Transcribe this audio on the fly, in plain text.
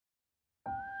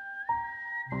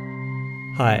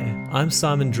Hi, I'm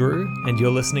Simon Drew, and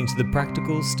you're listening to the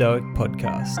Practical Stoic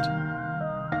podcast.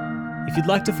 If you'd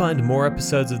like to find more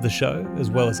episodes of the show,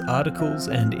 as well as articles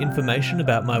and information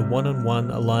about my one-on-one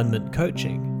alignment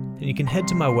coaching, then you can head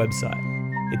to my website.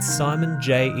 It's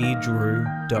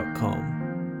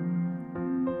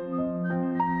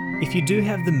simonjedrew.com. If you do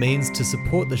have the means to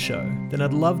support the show, then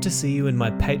I'd love to see you in my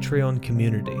Patreon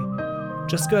community.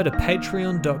 Just go to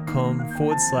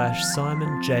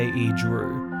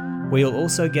patreon.com/simonjedrew, where you'll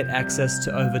also get access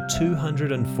to over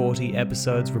 240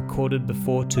 episodes recorded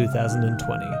before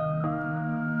 2020.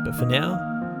 But for now,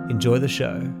 enjoy the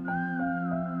show.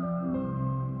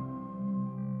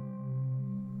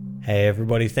 Hey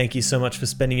everybody, thank you so much for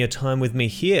spending your time with me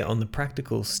here on the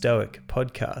Practical Stoic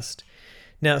podcast.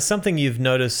 Now, something you've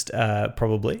noticed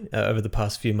probably over the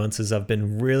past few months is I've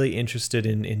been really interested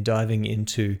in diving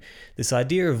into this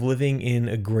idea of living in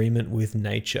agreement with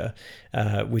nature,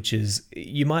 which is,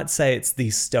 you might say it's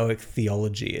the Stoic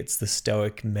theology, it's the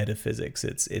Stoic metaphysics,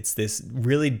 it's this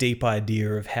really deep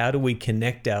idea of how do we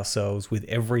connect ourselves with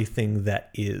everything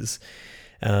that is.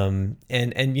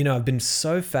 And you know, I've been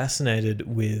so fascinated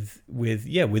with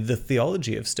the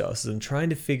theology of Stoicism,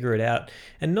 trying to figure it out,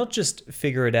 and not just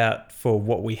figure it out for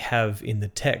what we have in the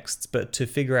texts, but to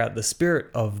figure out the spirit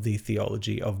of the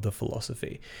theology of the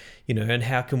philosophy, you know, and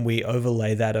how can we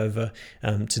overlay that over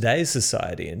today's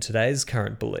society and today's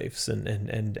current beliefs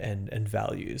and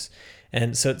values.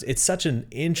 And so it's such an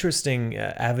interesting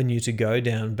avenue to go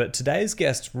down. But today's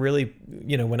guest really,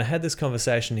 you know, when I had this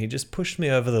conversation, he just pushed me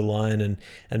over the line and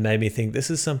made me think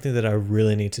this is something that I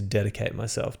really need to dedicate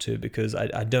myself to, because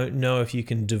I don't know if you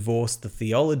can divorce the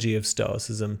theology of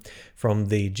Stoicism from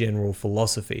the general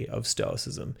philosophy of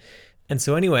Stoicism. And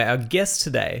so anyway, our guest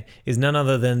today is none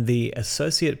other than the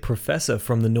Associate Professor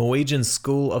from the Norwegian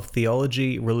School of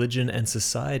Theology, Religion and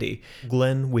Society,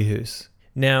 Glenn Wehus.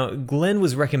 Now, Glenn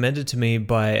was recommended to me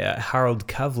by Harald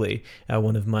Kavli,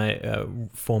 one of my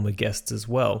former guests as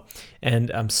well. And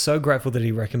I'm so grateful that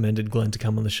he recommended Glenn to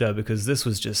come on the show, because this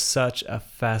was just such a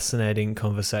fascinating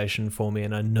conversation for me.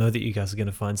 And I know that you guys are going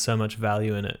to find so much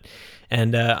value in it.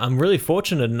 And I'm really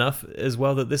fortunate enough as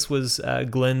well that this was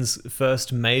Glenn's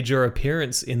first major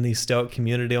appearance in the Stoic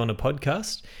community on a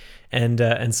podcast.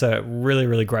 And so really,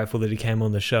 really grateful that he came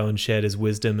on the show and shared his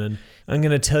wisdom. And I'm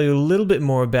going to tell you a little bit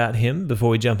more about him before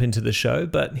we jump into the show,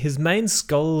 but his main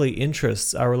scholarly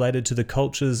interests are related to the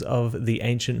cultures of the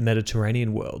ancient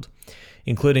Mediterranean world,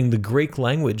 including the Greek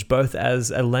language, both as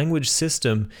a language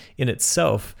system in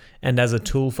itself and as a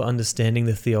tool for understanding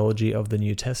the theology of the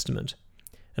New Testament.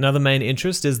 Another main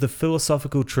interest is the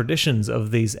philosophical traditions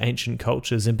of these ancient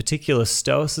cultures, in particular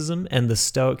Stoicism and the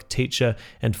Stoic teacher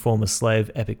and former slave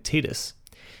Epictetus.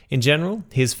 In general,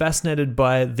 he is fascinated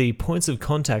by the points of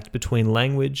contact between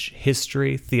language,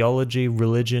 history, theology,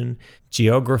 religion,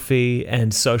 geography,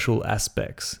 and social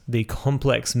aspects, the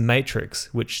complex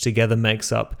matrix which together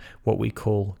makes up what we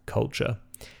call culture.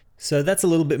 So that's a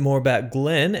little bit more about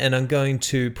Glenn, and I'm going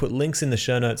to put links in the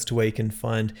show notes to where you can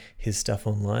find his stuff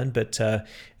online. But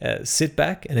sit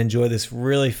back and enjoy this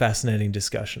really fascinating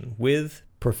discussion with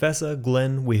Professor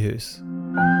Glenn Wehus.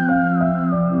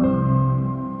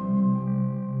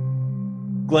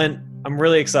 Glenn, I'm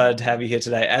really excited to have you here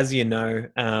today, as you know,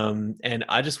 and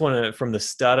I just want to, from the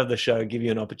start of the show, give you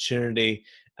an opportunity.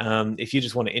 If you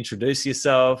just want to introduce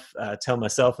yourself, tell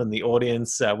myself and the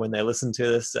audience when they listen to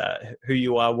this who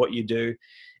you are, what you do,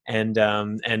 and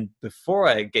before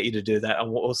I get you to do that, I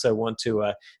also want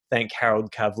to thank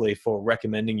Harald Kavli for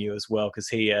recommending you as well, because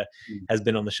he has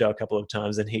been on the show a couple of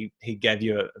times and he gave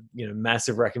you a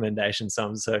massive recommendation. So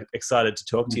I'm so excited to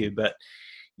talk to you. But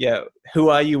yeah, who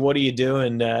are you? What do you do?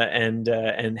 And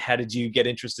how did you get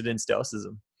interested in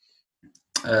Stoicism?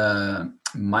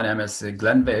 My name is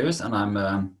Glenn Wehus, and I'm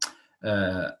an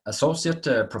associate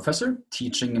professor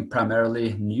teaching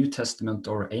primarily New Testament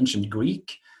or Ancient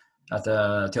Greek at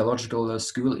a theological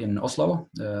school in Oslo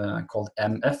called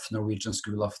MF, Norwegian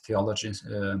School of Theology,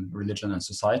 Religion and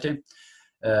Society.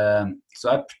 So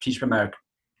I teach primarily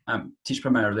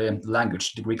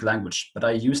language, the Greek language, but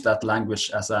I use that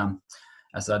language as a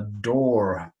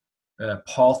door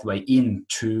pathway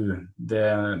into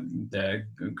the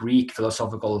Greek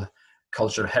philosophical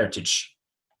culture heritage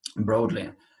broadly.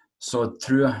 So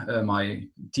through my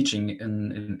teaching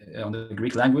on the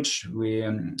Greek language,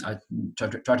 I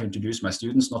try to introduce my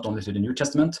students not only to the New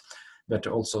Testament, but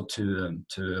also to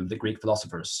the Greek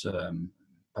philosophers,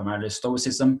 primarily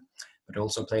Stoicism, but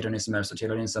also Platonism,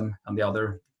 Aristotelianism, and the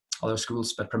other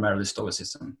schools, but primarily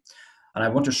Stoicism. And I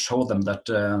want to show them that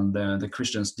the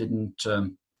Christians didn't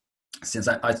since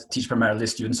I teach primarily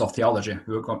students of theology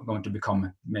who are going to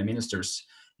become ministers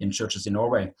in churches in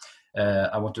Norway.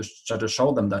 I want to try to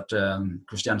show them that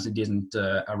Christianity didn't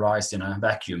arise in a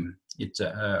vacuum. It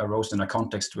arose in a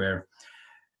context where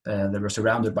they were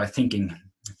surrounded by thinking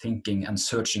and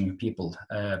searching people,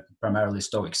 primarily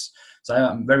Stoics. So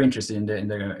I'm very interested in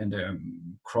the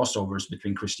crossovers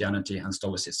between Christianity and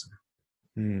Stoicism.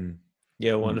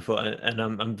 Yeah, wonderful, and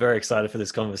I'm very excited for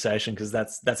this conversation, because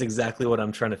that's exactly what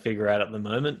I'm trying to figure out at the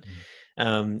moment.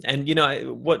 And you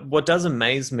know, what does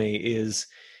amaze me is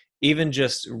even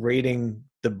just reading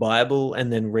the Bible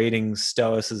and then reading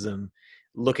Stoicism,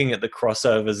 looking at the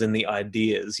crossovers in the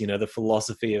ideas, you know, the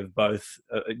philosophy of both,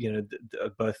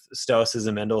 both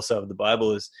Stoicism and also of the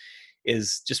Bible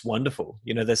is just wonderful.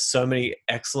 You know, there's so many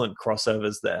excellent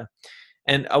crossovers there.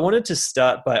 And I wanted to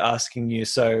start by asking you,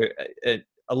 so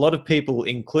a lot of people,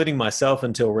 including myself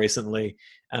until recently,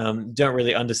 don't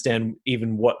really understand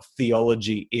even what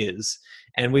theology is.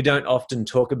 And we don't often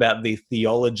talk about the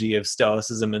theology of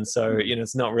Stoicism. And so, you know,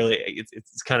 it's not really,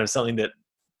 it's kind of something that,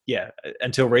 yeah,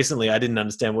 until recently I didn't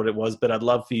understand what it was, but I'd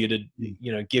love for you to,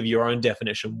 you know, give your own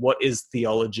definition. What is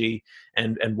theology,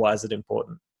 and why is it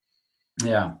important?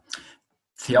 Yeah.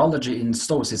 Theology in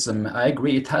Stoicism, I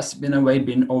agree, it has in a way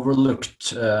been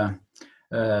overlooked,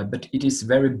 but it is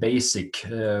very basic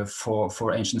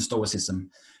for ancient Stoicism.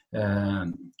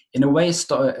 In a way,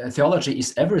 theology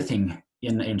is everything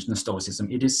in ancient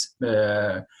Stoicism. It is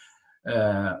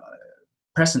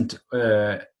present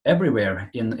everywhere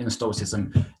in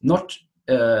Stoicism, not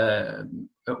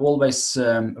always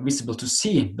visible to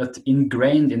see, but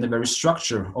ingrained in the very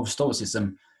structure of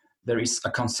Stoicism. There is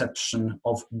a conception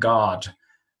of God,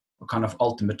 a kind of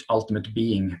ultimate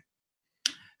being.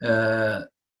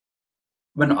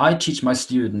 When I teach my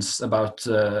students about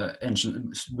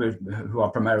ancient, who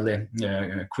are primarily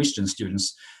Christian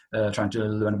students, trying to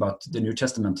learn about the New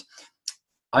Testament,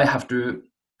 I have to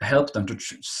help them to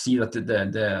see that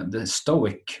the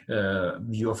Stoic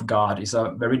view of God is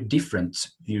a very different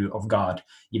view of God,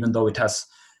 even though it has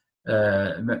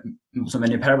so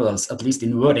many parallels, at least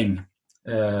in wording.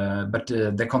 But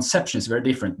the conception is very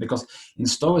different, because in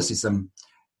Stoicism,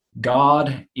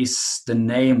 God is the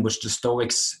name which the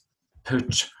Stoics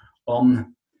put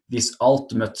on this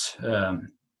ultimate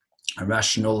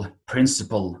rational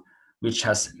principle, which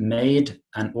has made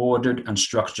and ordered and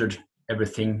structured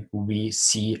everything we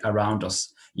see around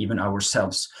us, even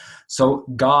ourselves. So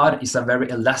God is a very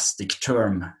elastic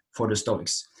term for the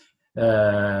Stoics.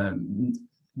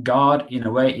 God, in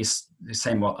a way, is the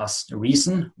same as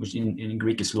reason, which in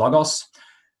Greek is logos,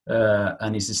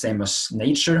 and is the same as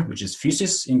nature, which is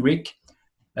physis in Greek.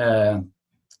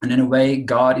 And in a way,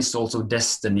 God is also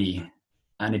destiny,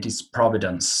 and it is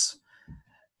providence.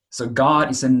 So God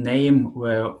is a name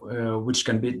which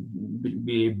can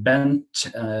be bent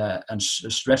and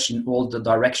stretched in all the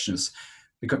directions.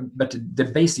 But the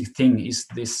basic thing is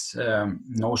this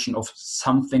notion of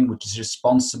something which is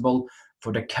responsible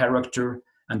for the character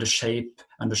and the shape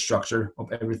and the structure of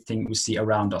everything we see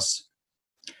around us.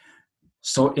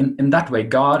 So in that way,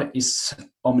 God is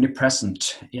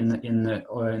omnipresent in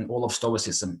all of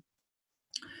Stoicism.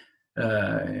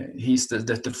 He's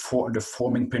the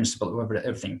forming principle over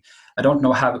everything. I don't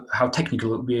know how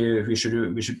technical we should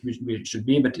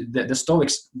be, but the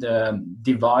Stoics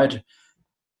divide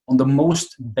on the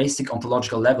most basic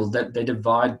ontological level. That they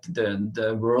divide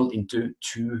the world into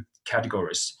two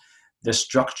categories: the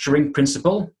structuring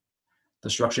principle,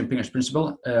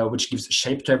 which gives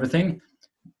shape to everything,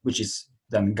 which is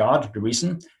then God, the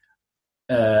reason,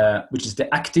 which is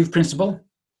the active principle.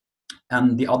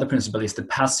 And the other principle is the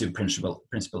passive principle,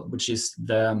 which is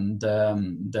the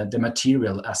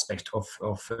material aspect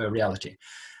of reality.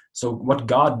 So what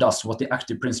God does, what the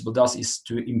active principle does, is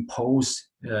to impose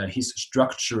his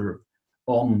structure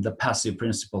on the passive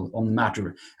principle, on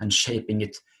matter, and shaping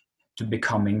it to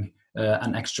becoming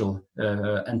an actual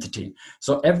entity.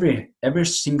 So every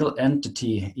single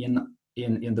entity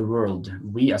in the world,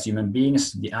 we as human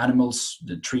beings, the animals,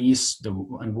 the trees,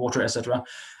 and water, etc.,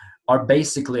 are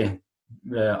basically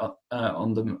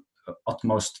on the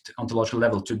utmost ontological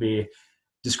level to be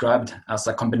described as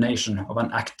a combination of an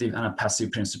active and a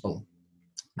passive principle.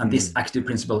 And this active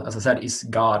principle, as I said, is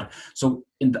God. So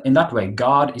in that way,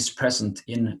 God is present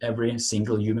in every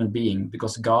single human being,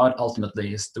 because God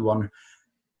ultimately is the one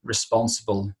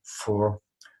responsible for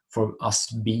us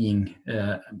being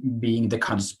the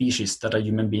kind of species that a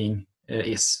human being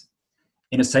is.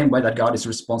 In the same way that God is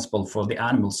responsible for the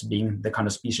animals being the kind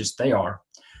of species they are,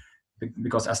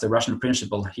 because as the rational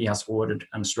principle, he has ordered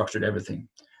and structured everything.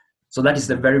 So that is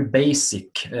the very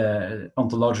basic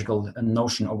ontological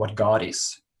notion of what God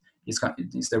is.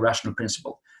 It's the rational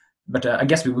principle. But I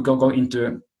guess we will go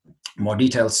into more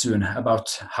details soon about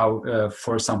how,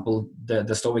 for example,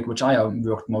 the Stoic, which I have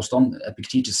worked most on,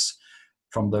 Epictetus,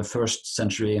 from the 1st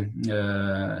century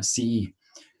CE,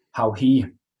 how he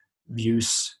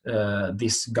views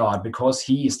this God, because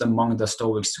he is among the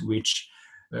Stoics which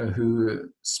who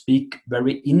speak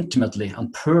very intimately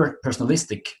and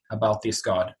personalistic about this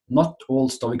God. Not all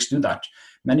Stoics do that.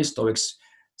 Many Stoics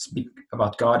speak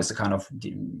about God as a kind of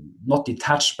not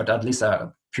detached, but at least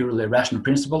a purely rational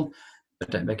principle.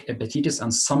 But Epictetus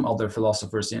and some other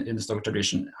philosophers in the Stoic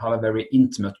tradition have a very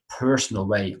intimate, personal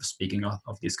way of speaking of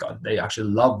this God. They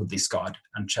actually love this God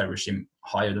and cherish him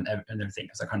higher than everything,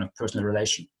 as a kind of personal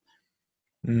relation.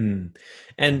 Mm.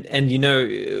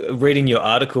 And reading your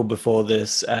article before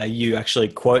this, you actually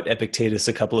quote Epictetus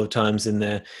a couple of times in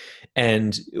there.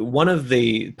 And one of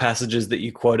the passages that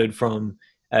you quoted from,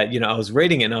 I was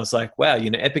reading it and I was like, wow,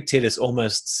 Epictetus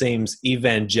almost seems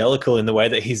evangelical in the way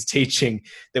that he's teaching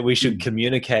that we should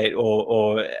communicate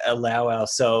or allow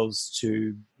ourselves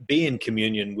to be in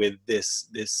communion with this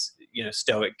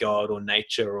Stoic God or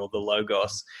nature or the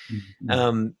Logos.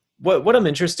 What I'm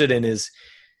interested in is,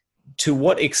 to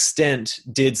what extent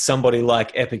did somebody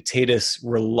like Epictetus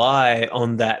rely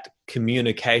on that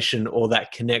communication or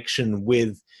that connection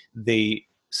with the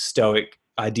Stoic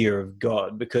idea of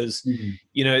God? Because,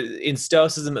 in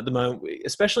Stoicism at the moment,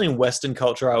 especially in Western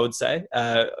culture, I would say,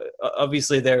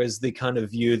 obviously there is the kind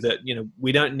of view that,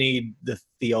 we don't need the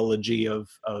theology of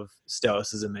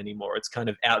Stoicism anymore. It's kind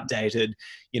of outdated.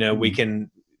 We can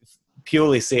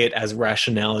purely see it as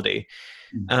rationality.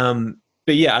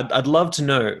 But yeah, I'd love to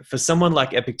know, for someone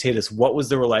like Epictetus, what was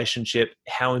the relationship?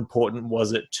 How important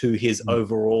was it to his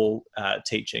overall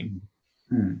teaching?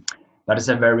 That is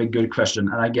a very good question,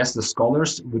 and I guess the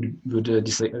scholars would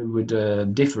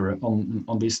differ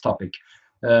on this topic.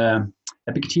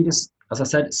 Epictetus, as I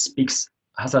said,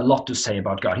 has a lot to say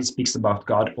about God. He speaks about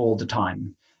God all the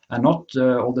time, and not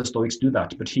all the Stoics do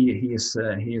that. But he is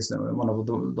one of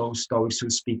those Stoics who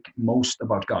speak most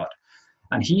about God.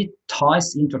 And he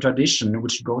ties into a tradition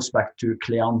which goes back to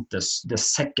Cleanthes, the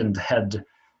second head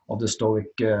of the Stoic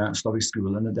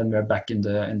school, and then we're back in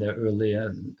the early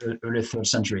 3rd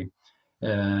century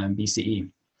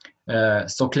BCE.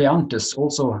 So Cleanthes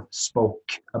also spoke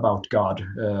about God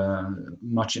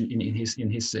much in his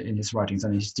writings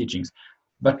and his teachings.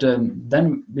 But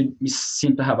then we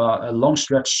seem to have a long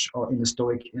stretch in the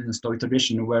Stoic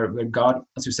tradition where God,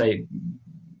 as you say,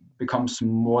 becomes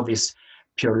more this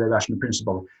purely rational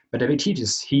principle. But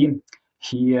Epictetus, he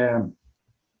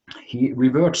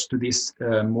reverts to this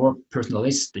more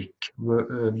personalistic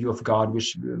view of God,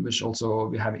 which also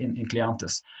we have in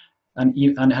Cleanthes, and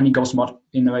he goes much,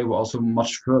 in a way, also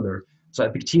much further. So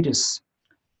Epictetus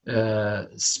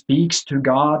speaks to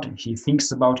God, he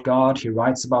thinks about God, he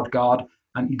writes about God,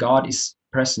 and God is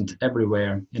present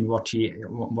everywhere in what he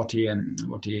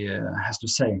has to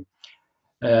say.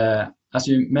 As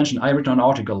you mentioned, I wrote an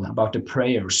article about the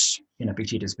prayers in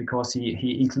Epictetus, because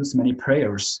he includes many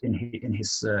prayers in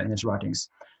his writings,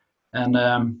 and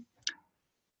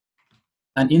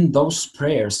in those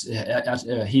prayers,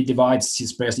 he divides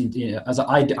his prayers into, as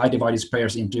I divide his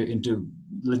prayers into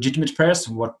legitimate prayers,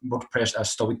 what prayers a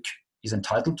Stoic is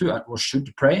entitled to or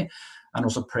should pray, and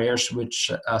also prayers which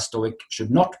a Stoic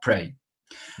should not pray.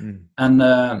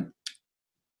 And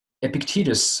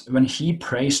Epictetus, when he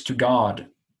prays to God,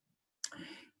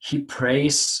 he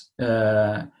prays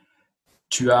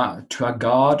to a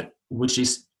God which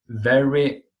is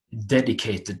very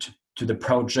dedicated to the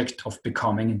project of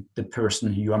becoming the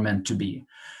person you are meant to be.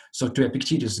 So to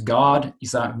Epictetus, God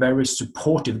is a very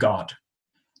supportive God,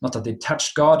 not a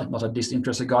detached God, not a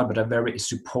disinterested God, but a very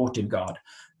supportive God,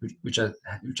 which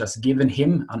has given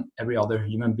him and every other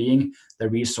human being the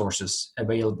resources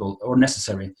available or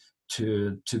necessary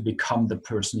to become the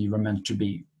person you were meant to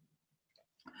be.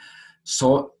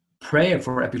 So prayer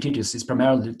for Epictetus is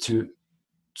primarily to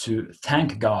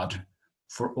thank God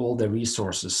for all the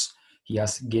resources he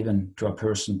has given to a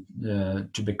person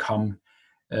to become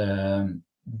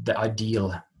the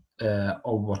ideal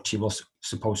of what he was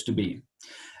supposed to be.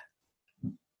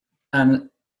 And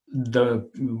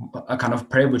a kind of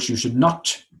prayer which you should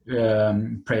not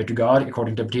pray to God,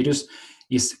 according to Epictetus,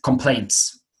 is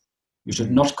complaints. You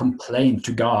should not complain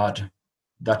to God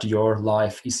that your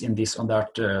life is in this or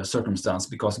that circumstance,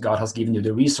 because God has given you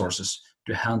the resources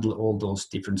to handle all those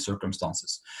different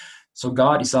circumstances. So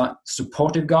God is a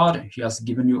supportive God. He has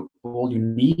given you all you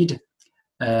need,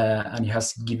 and he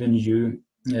has given you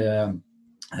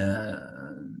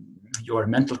your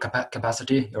mental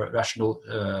capacity, your rational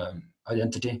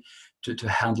identity to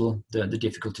handle the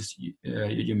difficulties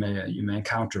you may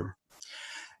encounter.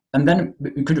 And then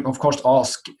we could, of course,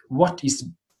 ask, what is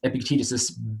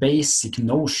Epictetus's basic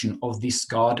notion of this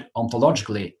God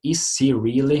ontologically? Is he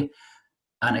really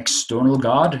an external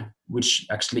God, which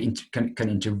actually can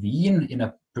intervene in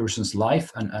a person's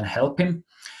life and help him?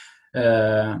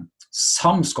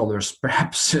 Some scholars,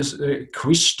 perhaps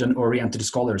Christian-oriented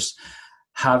scholars,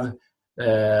 have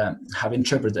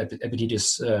interpreted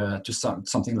Epictetus to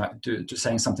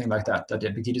saying something like that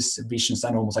Epictetus visions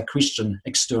an almost a Christian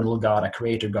external God, a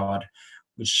creator God,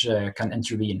 which can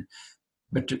intervene.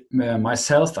 But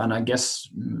myself, and I guess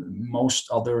most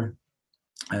other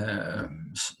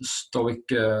Stoic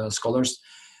scholars,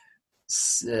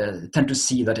 tend to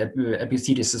see that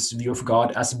Epictetus' view of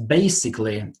God as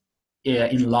basically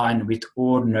in line with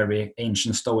ordinary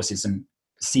ancient Stoicism,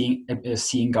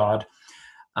 seeing God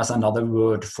as another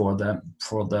word for the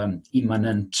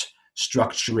immanent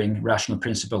structuring rational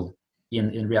principle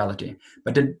in reality.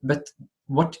 But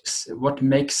what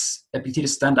makes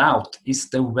Epictetus stand out is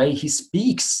the way he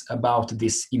speaks about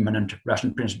this immanent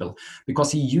rational principle,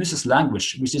 because he uses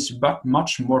language which is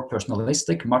much more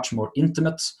personalistic, much more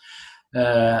intimate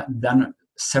than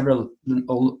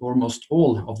almost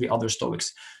all of the other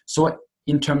Stoics. So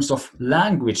in terms of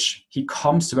language, he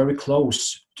comes very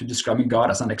close to describing God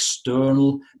as an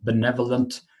external,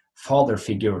 benevolent father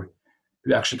figure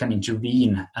who actually can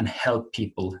intervene and help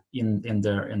people in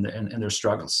their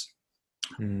struggles.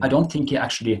 I don't think he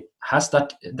actually has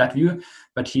that view,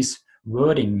 but his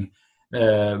wording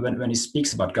when he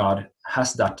speaks about God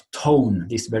has that tone,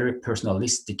 this very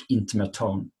personalistic, intimate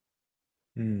tone.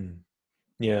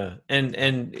 Yeah,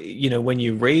 and when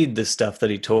you read the stuff that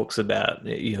he talks about,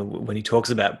 when he talks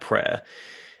about prayer,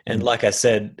 and like I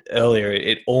said earlier,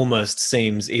 it almost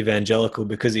seems evangelical,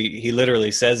 because he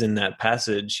literally says in that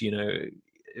passage,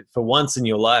 for once in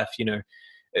your life,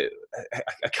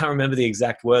 I can't remember the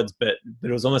exact words, but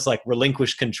it was almost like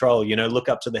relinquish control, look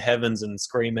up to the heavens and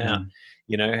scream out,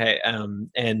 hey,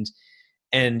 and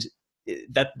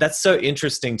that's so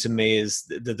interesting to me, is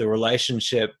the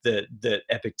relationship that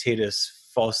Epictetus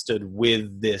fostered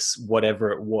with this,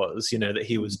 whatever it was, that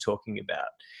he was talking about.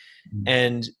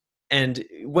 And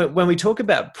when we talk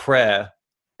about prayer,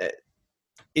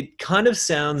 it kind of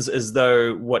sounds as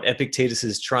though what Epictetus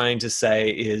is trying to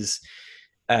say is,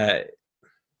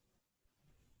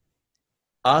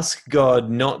 ask God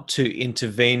not to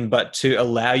intervene, but to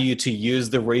allow you to use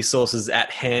the resources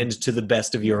at hand to the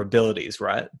best of your abilities,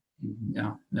 right?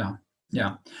 Yeah.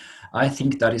 I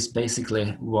think that is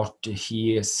basically what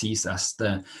he sees as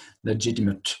the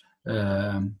legitimate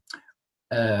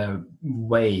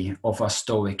way of a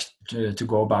Stoic to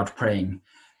go about praying.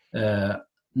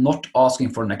 Not asking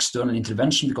for an external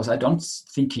intervention, because I don't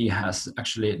think he has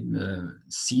actually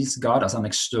sees God as an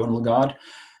external God.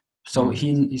 So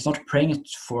he's not praying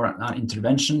for an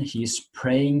intervention. He's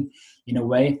praying in a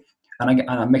way, and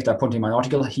I make that point in my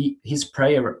article. His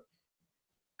prayers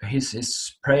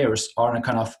are a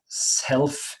kind of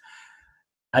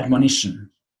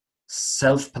self-admonition,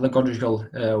 self-pedagogical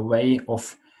way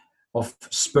of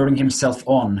spurring himself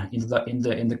on in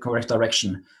the correct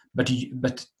direction, but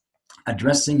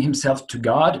addressing himself to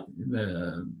God,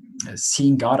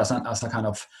 seeing God as a kind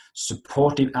of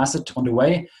supportive asset on the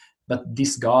way. But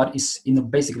this God is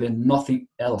basically nothing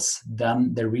else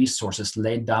than the resources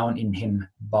laid down in him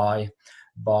by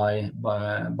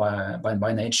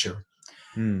nature.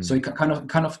 So it kind of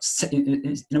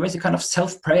in a way, it's a kind of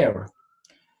self prayer.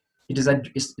 It is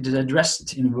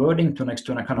addressed in wording to a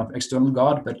kind of external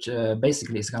God, but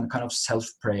basically it's a kind of self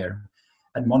prayer,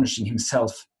 admonishing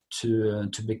himself to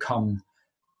become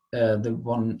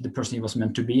the person he was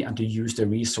meant to be, and to use the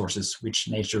resources which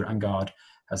nature and God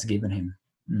has given him.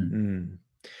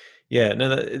 Yeah,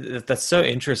 no, that's so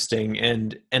interesting,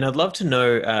 and I'd love to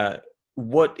know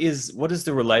what is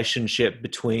the relationship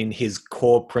between his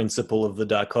core principle of the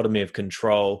dichotomy of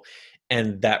control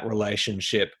and that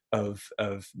relationship of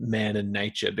man and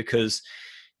nature, because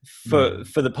for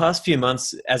the past few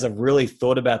months, as I've really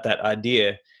thought about that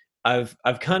idea, I've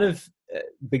kind of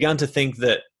begun to think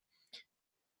that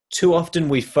too often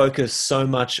we focus so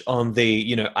much on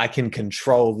the, I can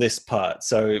control this part.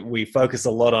 So we focus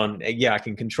a lot on, I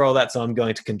can control that, so I'm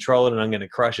going to control it and I'm going to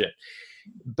crush it.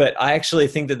 But I actually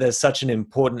think that there's such an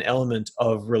important element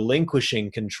of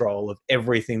relinquishing control of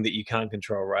everything that you can't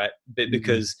control, right?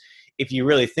 Because if you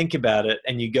really think about it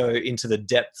and you go into the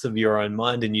depths of your own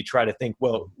mind and you try to think,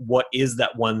 well, what is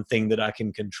that one thing that I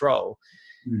can control?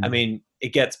 I mean,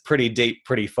 it gets pretty deep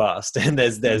pretty fast, and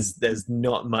there's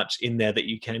not much in there that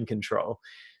you can control.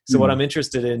 So what I'm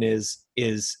interested in is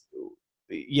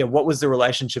what was the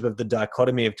relationship of the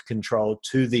dichotomy of control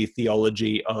to the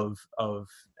theology of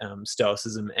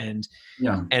Stoicism, and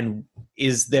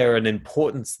is there an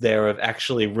importance there of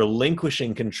actually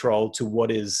relinquishing control to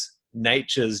what is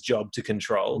nature's job to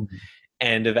control,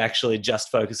 and of actually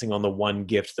just focusing on the one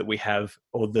gift that we have,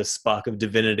 or the spark of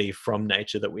divinity from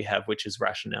nature that we have, which is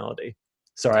rationality?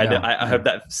 Sorry, I hope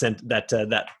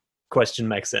that question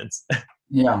makes sense.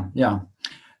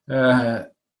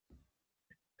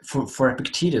 For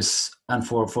Epictetus and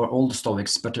for all the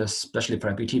Stoics, but especially for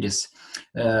Epictetus,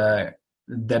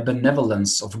 the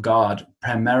benevolence of God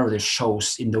primarily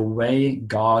shows in the way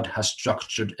God has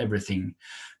structured everything,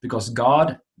 because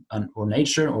God or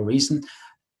nature or reason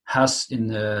has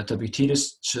to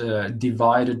Epictetus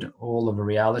divided all of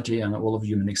reality and all of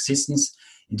human existence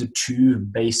into two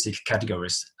basic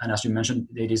categories. And as you mentioned,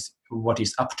 it is what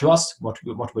is up to us, what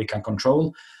we can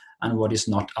control, and what is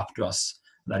not up to us.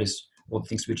 That is all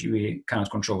things which we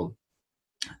cannot control.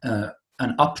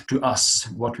 And up to us,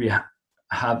 what we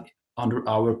have under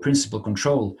our principal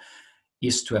control,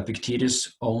 is to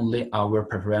Epictetus only our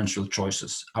preferential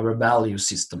choices, our value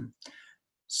system.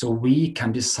 So we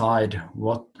can decide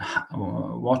what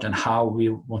and how we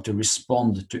want to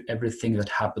respond to everything that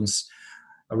happens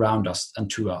around us and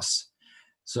to us.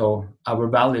 So our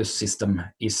value system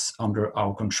is under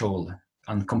our control,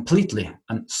 and completely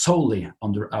and solely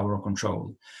under our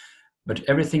control. But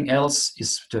everything else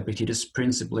is, to Epictetus,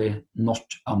 principally not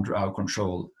under our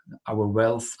control. Our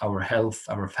wealth, our health,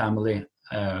 our family,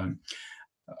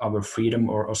 our freedom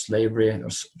or slavery, or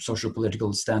social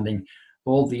political standing,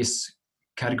 all these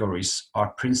categories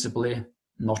are principally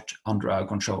not under our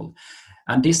control.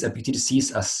 And this Epictetus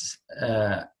sees as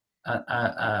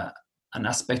an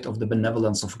aspect of the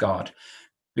benevolence of God,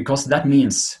 because that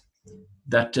means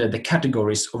that the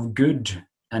categories of good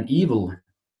and evil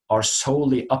are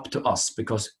solely up to us,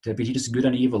 because the Epictetus good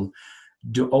and evil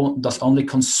does only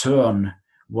concern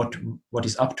what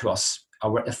is up to us,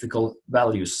 our ethical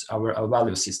values, our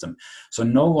value system. So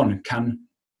no one can,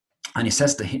 and he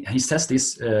says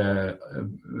this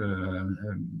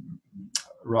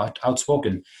right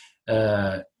outspoken.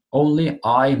 Only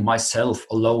I myself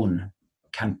alone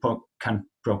can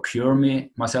procure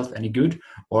myself any good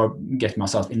or get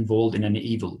myself involved in any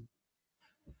evil.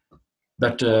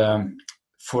 But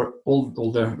for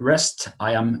all the rest,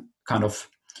 I am kind of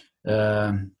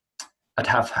at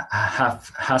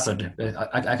haphazard.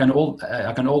 I can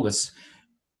always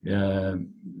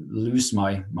lose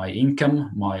my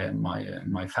income.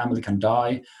 My family can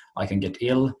die. I can get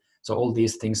ill. So all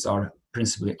these things are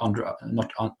principally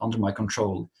not under my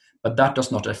control. But that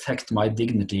does not affect my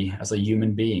dignity as a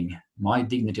human being. My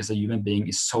dignity as a human being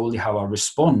is solely how I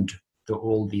respond to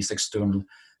all these external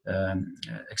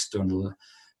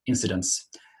incidents.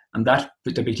 And that,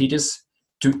 with Epictetus,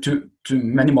 to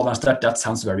many moderns, that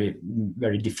sounds very,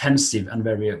 very defensive and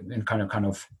very kind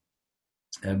of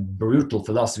brutal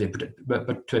philosophy.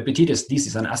 But to Epictetus, this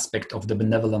is an aspect of the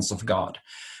benevolence of God,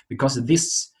 because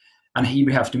this. And here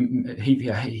we have to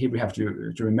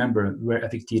remember where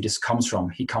Epictetus comes from.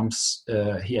 He was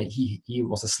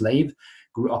a slave,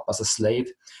 grew up as a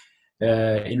slave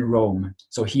in Rome.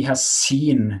 So he has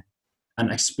seen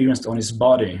and experienced on his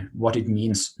body what it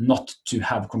means not to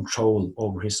have control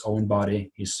over his own body,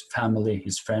 his family,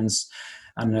 his friends,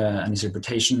 and his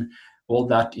reputation. All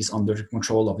that is under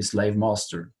control of his slave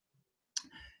master.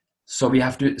 So we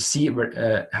have to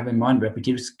have in mind where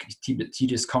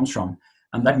Epictetus comes from.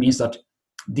 And that means that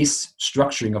this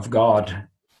structuring of God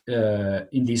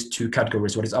in these two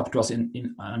categories, what is up to us and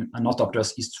not up to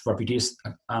us, is for Epictetus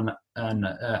an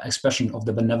expression of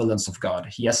the benevolence of God.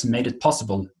 He has made it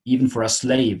possible, even for a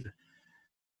slave,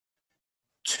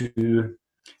 to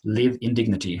live in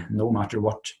dignity, no matter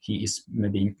what he is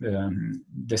maybe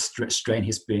the strain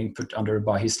he's being put under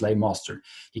by his slave master.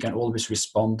 He can always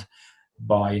respond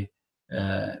by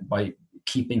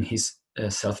keeping his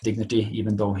self-dignity,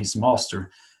 even though his master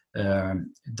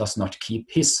does not keep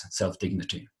his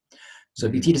self-dignity. So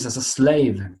Epictetus as a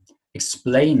slave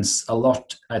explains a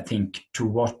lot, I think, to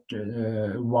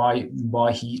why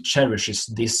he cherishes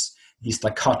this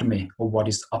dichotomy of what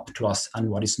is up to us and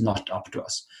what is not up to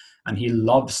us, and he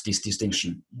loves this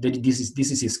distinction. This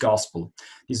is his gospel.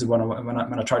 This is when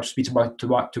I try to speak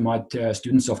to my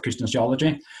students of Christian theology,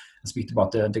 I speak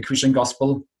about the Christian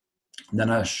gospel.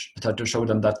 Then I try to show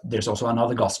them that there's also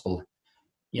another gospel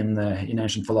in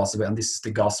ancient philosophy, and this is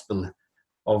the gospel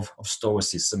of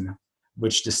Stoicism,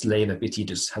 which the slave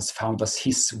Epictetus has found as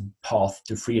his path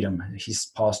to freedom, his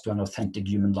path to an authentic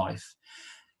human life.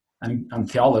 And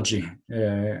theology,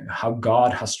 how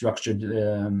God has structured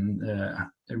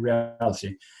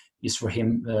reality, is for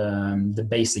him the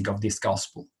basic of this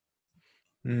gospel.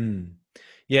 Mm.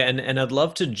 Yeah, and I'd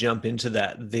love to jump into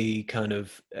that, the kind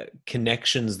of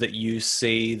connections that you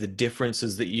see, the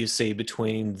differences that you see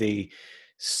between the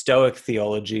Stoic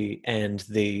theology and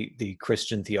the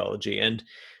Christian theology. And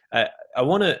I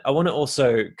want to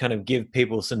also kind of give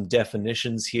people some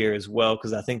definitions here as well,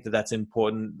 because I think that that's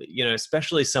important. You know,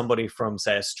 especially somebody from,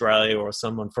 say, Australia or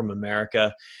someone from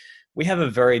America, we have a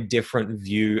very different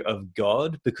view of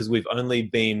God because we've only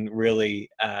been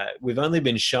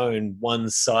shown one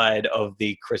side of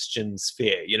the Christian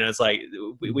sphere. You know, it's like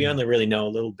we only really know a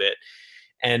little bit.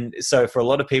 And so for a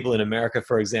lot of people in America,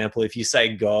 for example, if you say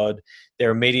God,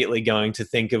 they're immediately going to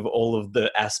think of all of the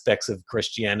aspects of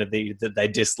Christianity that they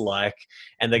dislike.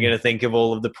 And they're going to think of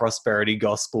all of the prosperity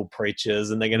gospel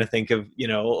preachers. And they're going to think of, you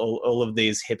know, all of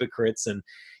these hypocrites. And,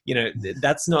 you know,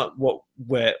 that's not what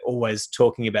we're always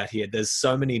talking about here. There's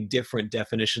so many different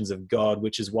definitions of God,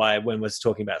 which is why when we're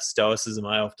talking about Stoicism,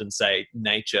 I often say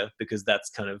nature, because that's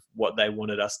kind of what they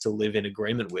wanted us to live in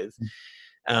agreement with.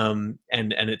 And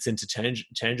it's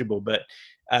interchangeable. But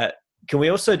can we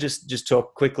also just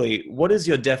talk quickly, what is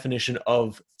your definition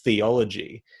of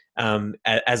theology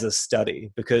as a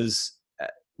study? Because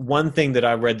one thing that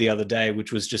I read the other day,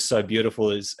 which was just so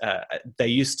beautiful, is they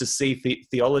used to see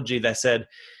theology, they said,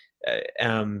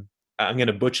 I'm going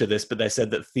to butcher this, but they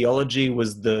said that theology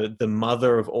was the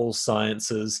mother of all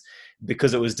sciences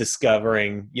because it was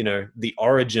discovering, you know, the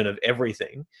origin of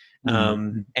everything.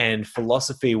 And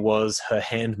philosophy was her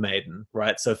handmaiden,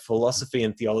 right? So philosophy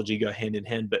and theology go hand in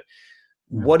hand. But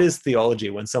what is theology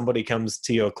when somebody comes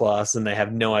to your class and they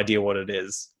have no idea what it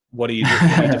is? What do you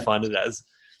define it as?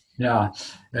 Yeah.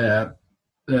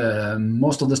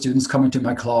 Most of the students coming to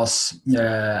my class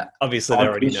obviously they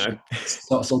already know.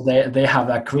 so they have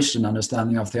a Christian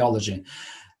understanding of theology.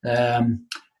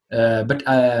 But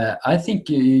I think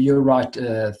you're right.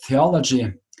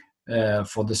 Theology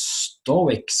for the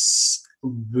Stoics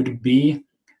would be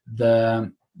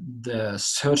the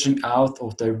searching out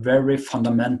of the very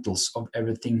fundamentals of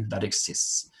everything that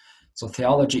exists. So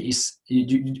theology is,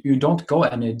 you don't go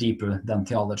any deeper than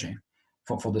theology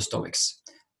for the Stoics.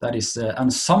 That is,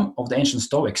 and some of the ancient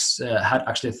Stoics had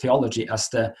actually theology as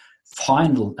the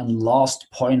final and last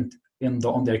point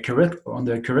on their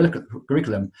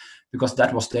curriculum, because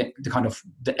that was the kind of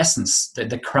the essence,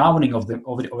 the crowning of it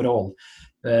all.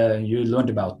 You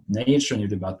learned about nature, and you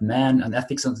learned about man and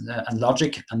ethics and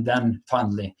logic, and then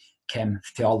finally came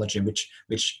theology,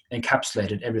 which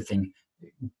encapsulated everything,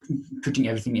 putting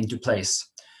everything into place.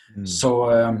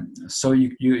 So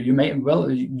you may well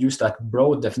use that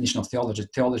broad definition of theology.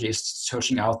 Theology is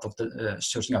searching out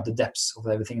the depths of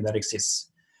everything that exists.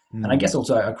 And I guess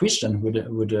also a Christian would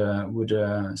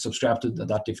subscribe to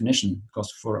that definition, because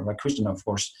for a Christian, of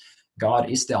course, God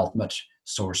is the ultimate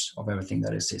source of everything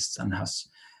that exists, and has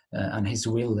and His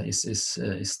will is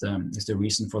the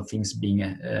reason for things being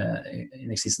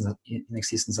in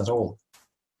existence at all.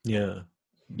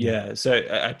 Yeah. So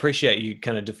I appreciate you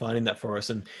kind of defining that for us.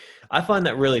 And I find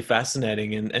that really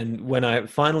fascinating. And when I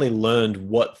finally learned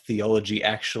what theology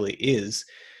actually is,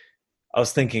 I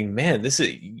was thinking, man,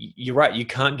 you're right. You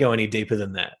can't go any deeper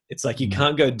than that. It's like you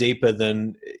can't go deeper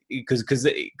than, because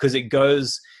it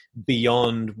goes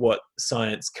beyond what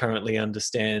science currently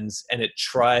understands, and it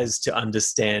tries to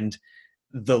understand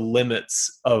the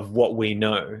limits of what we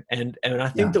know. And I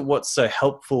think that what's so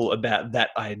helpful about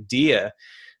that idea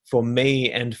for me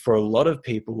and for a lot of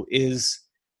people is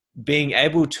being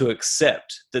able to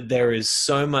accept that there is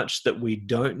so much that we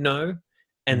don't know,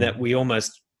 and that we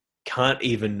almost can't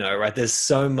even know, right? There's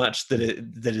so much that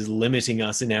is limiting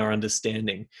us in our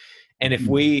understanding. And if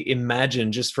we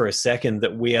imagine just for a second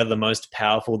that we are the most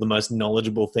powerful, the most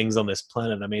knowledgeable things on this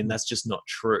planet, I mean, that's just not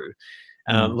true.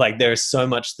 Like there is so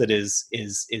much that is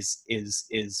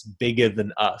bigger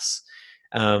than us.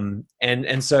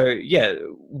 And so, yeah,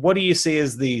 what do you see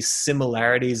as the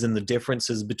similarities and the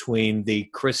differences between the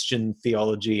Christian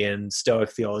theology and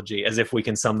Stoic theology, as if we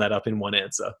can sum that up in one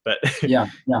answer? But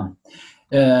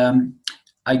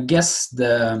I guess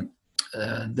the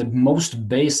most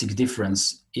basic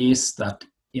difference is that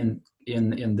in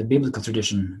the biblical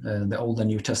tradition, the Old and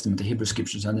New Testament, the Hebrew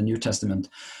Scriptures and the New Testament,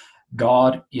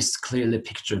 God is clearly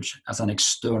pictured as an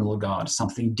external God,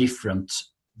 something different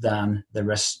than the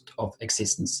rest of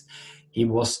existence. He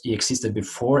existed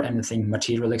before anything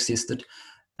material existed,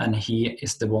 and He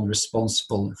is the one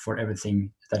responsible for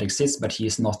everything that exists, but He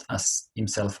is not as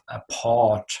Himself a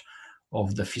part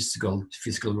of the physical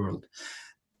world.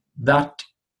 That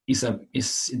is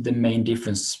the main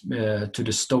difference to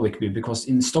the Stoic view, because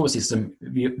in Stoicism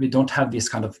we don't have this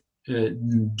kind of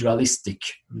dualistic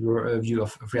view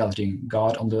of reality,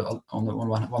 God on the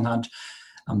one hand,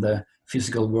 and the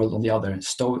physical world on the other.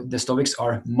 The Stoics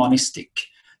are monistic.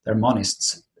 They're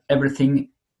monists. Everything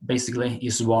basically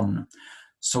is one.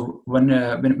 So when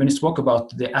you spoke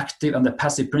about the active and the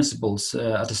passive principles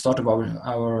at the start of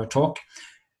our talk,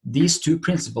 these two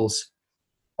principles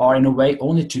are in a way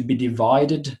only to be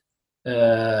divided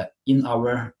in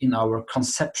our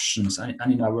conceptions and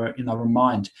in our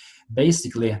mind.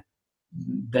 Basically,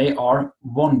 they are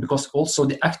one, because also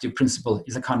the active principle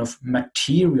is a kind of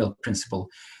material principle.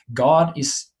 God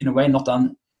is in a way not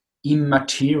an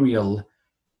immaterial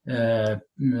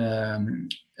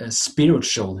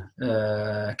spiritual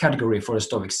category for the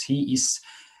Stoics. He is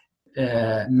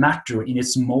matter in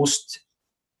its most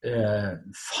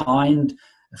fine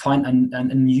and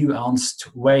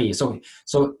nuanced way. So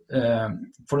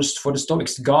for the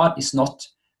Stoics, God is not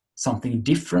something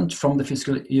different from the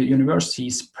physical universe. He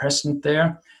is present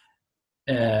there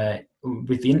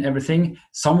within everything.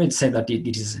 Some would say that it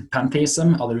is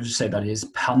pantheism. Others would say that it is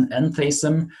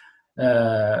panentheism,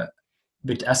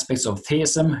 with aspects of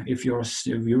theism, if your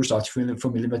viewers are familiar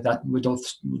with that, with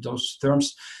those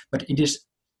terms. But it is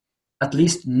at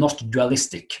least not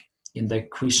dualistic in the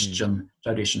Christian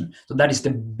tradition. So that is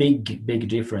the big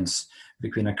difference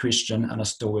between a Christian and a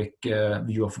Stoic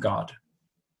view of God.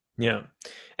 Yeah.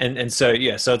 And so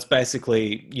it's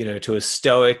basically, to a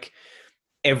Stoic,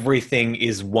 everything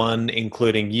is one,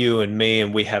 including you and me,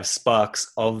 and we have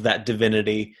sparks of that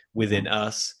divinity within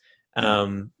us.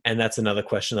 And that's another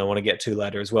question I want to get to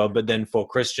later as well. But then for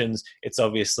Christians, it's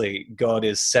obviously God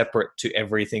is separate to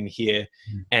everything here,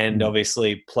 and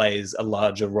obviously plays a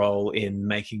larger role in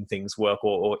making things work,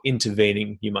 or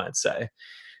intervening, you might say.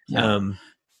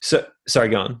 So sorry,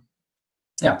 go on.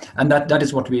 Yeah, and that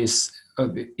is what we just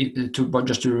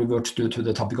to revert to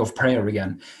the topic of prayer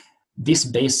again. This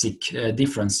basic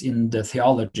difference in the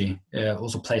theology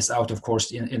also plays out, of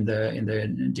course, in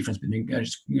the difference between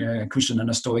Christian and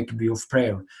a Stoic view of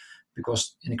prayer,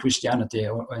 because in Christianity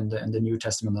or in the New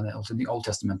Testament and also the Old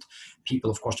Testament, people,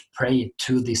 of course, pray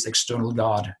to this external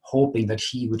God, hoping that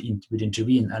He would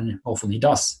intervene, and often He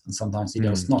does, and sometimes He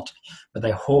does not. But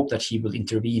they hope that He will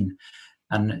intervene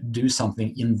and do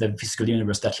something in the physical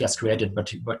universe that He has created,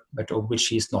 but of which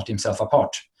He is not Himself a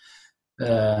part.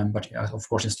 But of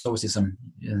course, in Stoicism,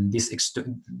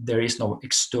 there is no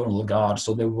external God.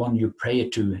 So the one you pray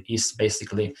to is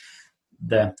basically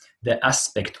the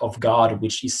aspect of God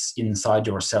which is inside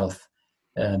yourself,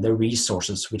 the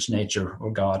resources which nature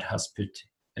or God has put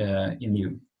in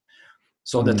you.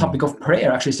 So the topic of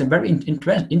prayer actually is a very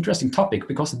interesting topic,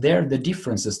 because there the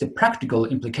differences, the practical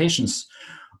implications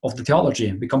of the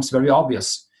theology becomes very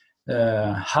obvious.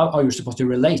 How are you supposed to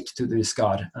relate to this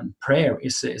God? And prayer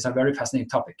is a very fascinating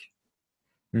topic.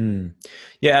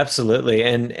 Yeah, absolutely.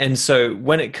 And so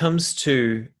when it comes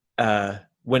to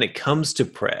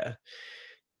prayer,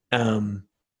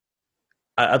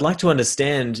 I'd like to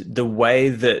understand the way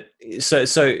that.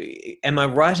 So am I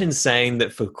right in saying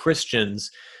that for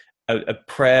Christians, a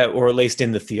prayer, or at least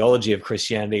in the theology of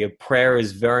Christianity, a prayer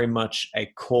is very much a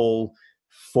call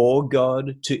for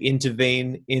God to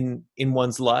intervene in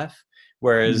one's life,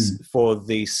 whereas for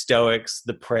the Stoics,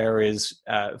 the prayer is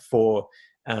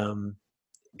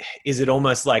is it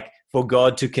almost like for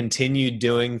God to continue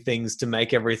doing things to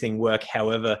make everything work,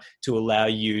 however, to allow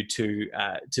you to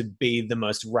be the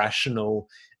most rational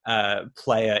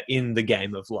player in the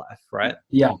game of life, right?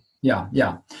 Yeah.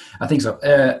 I think so.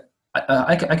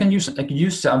 I can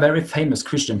use a very famous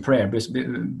Christian prayer,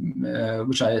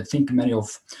 which I think many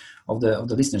of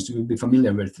the listeners will be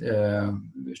familiar with,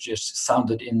 which is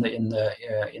sounded in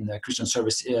the Christian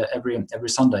service every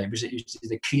Sunday, which is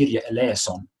the Kyrie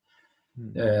eleison.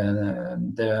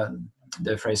 The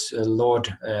phrase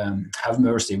 "Lord, have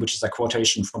mercy," which is a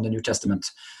quotation from the New Testament.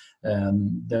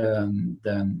 The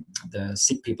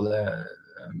sick people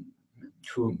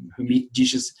who meet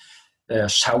Jesus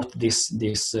shout this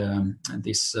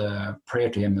prayer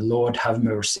to Him: "Lord, have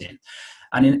mercy."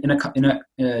 And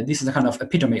this is a kind of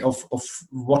epitome of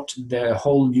what the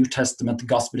whole New Testament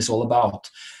gospel is all about.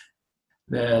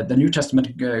 The New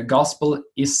Testament gospel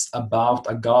is about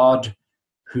a God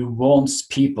who wants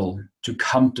people to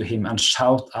come to Him and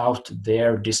shout out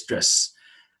their distress,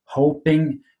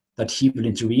 hoping that He will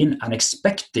intervene and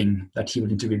expecting that He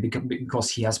will intervene, because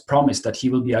He has promised that He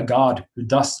will be a God who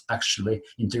does actually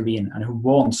intervene and who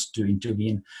wants to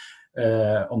intervene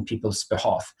on people's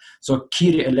behalf. So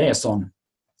Kyrie eleison,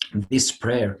 this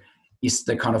prayer, is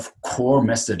the kind of core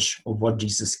message of what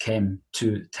Jesus came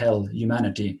to tell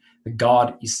humanity. That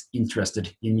God is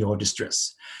interested in your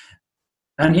distress.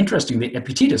 And interestingly,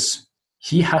 Epictetus,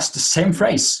 he has the same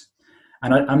phrase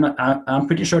And I'm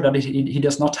pretty sure that he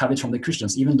does not have it from the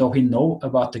Christians, even though he knows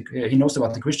about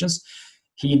the Christians.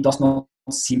 He does not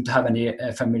seem to have any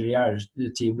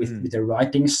familiarity with their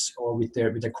writings or with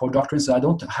their core doctrines. So I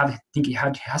don't think he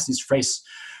has this phrase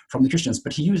from the Christians,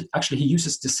 but he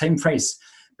uses the same phrase.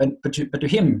 But to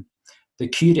him, the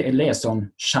Kyrie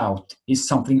eleison, shout, is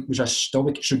something which a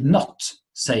Stoic should not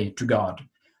say to God.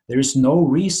 There is no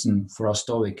reason for a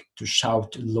Stoic to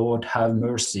shout, Lord, have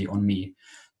mercy on me,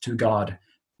 to God,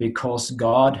 because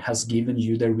God has given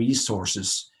you the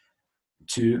resources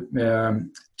to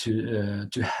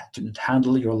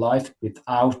handle your life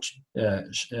without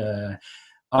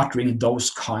uttering those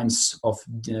kinds of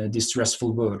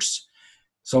distressful words.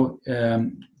 So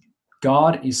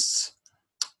God is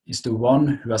the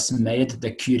one who has made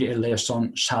the Kyrie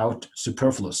eleison shout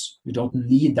superfluous. You don't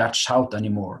need that shout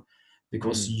anymore,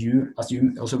 because you, as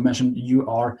you also mentioned,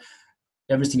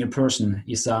 every single person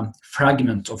is a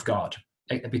fragment of God.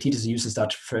 Epictetus uses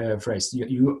that phrase.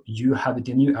 You have it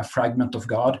in you, a fragment of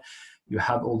God. You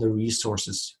have all the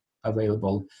resources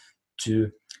available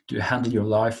to handle your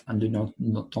life, and you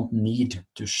don't need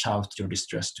to shout your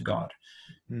distress to God.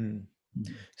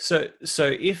 So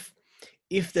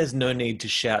if there's no need to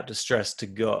shout distress to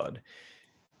God,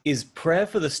 is prayer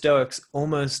for the Stoics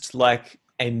almost like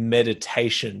a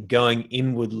meditation, going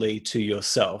inwardly to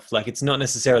yourself? Like, it's not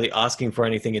necessarily asking for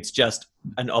anything, it's just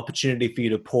an opportunity for you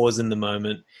to pause in the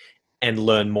moment and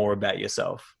learn more about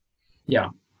yourself. Yeah,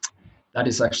 that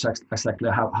is exactly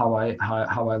how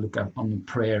I look at on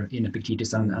prayer in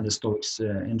Epictetus and the Stoics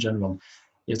in general.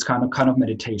 It's kind of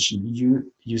meditation.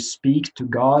 You speak to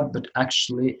God, but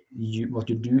actually what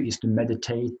you do is to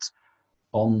meditate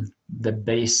on the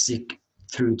basic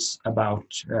truths about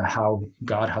how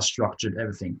God has structured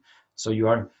everything. So you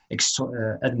are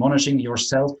admonishing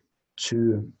yourself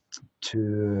to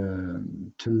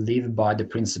live by the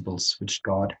principles which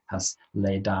God has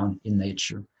laid down in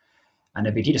nature. And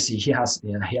Epictetus, he has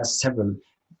several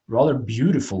rather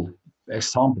beautiful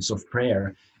examples of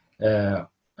prayer,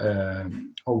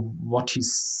 of what he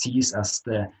sees as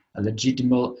the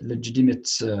legitimate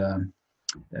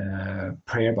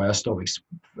prayer by our Stoics.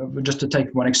 Just to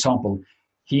take one example,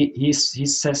 he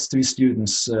says to his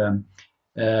students he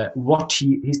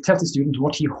tells the student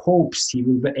what he hopes he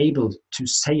will be able to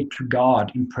say to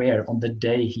God in prayer on the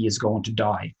day he is going to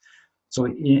die. So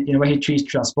in a way, he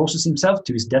transposes himself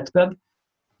to his deathbed,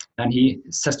 and he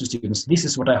says to students, "This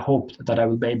is what I hope that I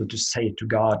will be able to say to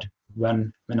God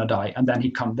when I die." And then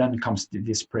comes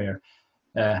this prayer,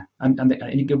 and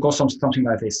it goes on something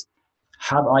like this: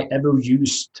 Have I ever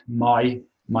used my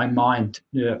mind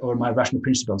or my rational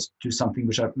principles to something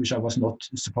which I was not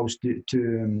supposed to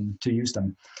use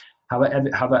them? Have I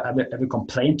ever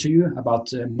complained to you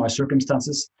about my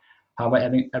circumstances? Have I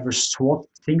ever sought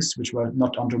things which were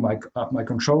not under my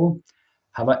control?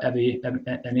 Have I ever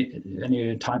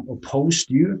any time opposed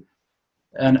you?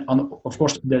 And of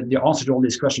course, the answer to all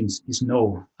these questions is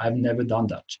no. I've never done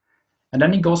that. And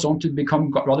then he goes on to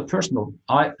become rather personal.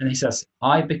 And he says,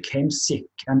 I became sick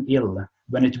and ill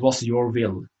when it was your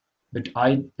will. But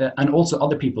and also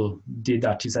other people did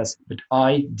that, he says, but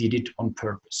I did it on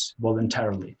purpose,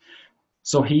 voluntarily.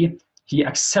 So he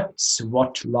accepts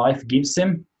what life gives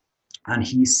him, and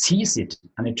he sees it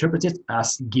and interprets it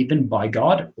as given by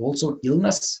God. Also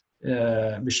illness,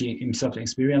 which he himself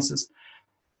experiences,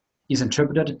 is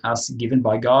interpreted as given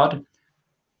by God.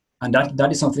 And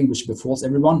that is something which befalls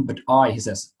everyone, but he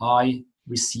says, I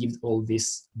received all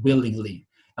this willingly.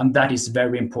 And that is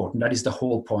very important. That is the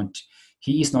whole point.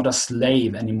 He is not a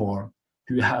slave anymore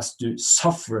who has to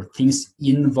suffer things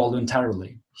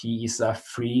involuntarily. He is a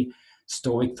free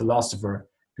Stoic philosopher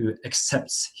who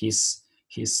accepts his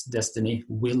destiny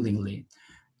willingly.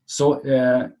 So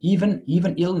even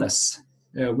illness,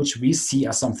 which we see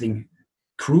as something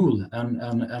cruel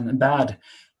and bad,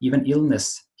 even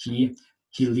illness, he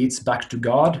leads back to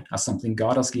God as something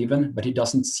God has given, but he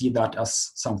doesn't see that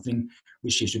as something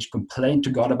which he should complain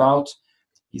to God about.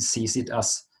 He sees it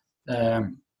as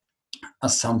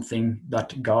something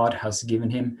that God has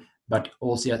given him, but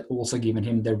also given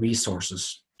him the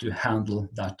resources to handle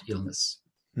that illness.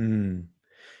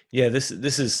 Yeah, this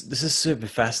is super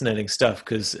fascinating stuff,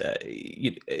 because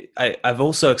I've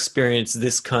also experienced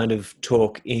this kind of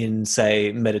talk in,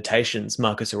 say, Meditations,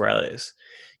 Marcus Aurelius.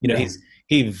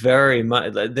 He very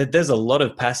much, there's a lot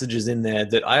of passages in there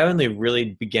that I only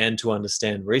really began to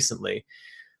understand recently,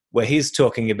 where he's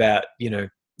talking about,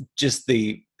 just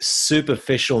the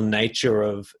superficial nature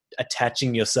of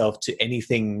attaching yourself to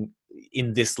anything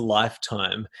in this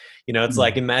lifetime. You know, it's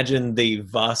like, imagine the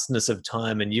vastness of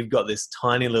time, and you've got this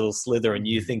tiny little slither, and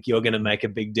you think you're going to make a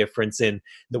big difference in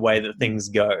the way that things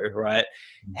go, right?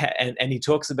 And he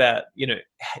talks about, you know,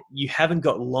 you haven't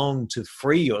got long to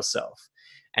free yourself.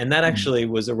 And that actually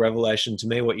was a revelation to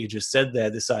me, what you just said there,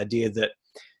 this idea that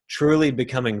truly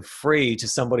becoming free to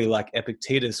somebody like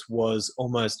Epictetus was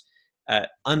almost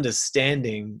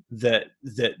understanding that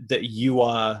you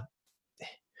are.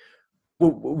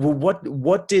 Well,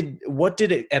 what did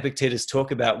Epictetus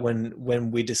talk about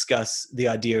when we discuss the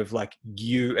idea of like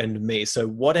you and me? So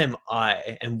what am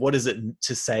I, and what is it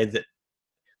to say that?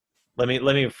 Let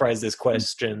me phrase this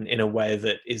question in a way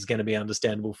that is going to be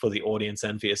understandable for the audience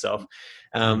and for yourself.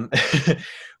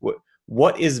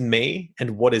 What is me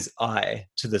and what is I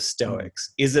to the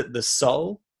Stoics? Is it the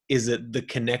soul? Is it the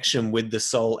connection with the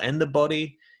soul and the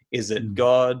body? Is it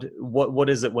God? What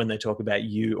is it when they talk about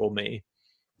you or me?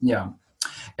 Yeah,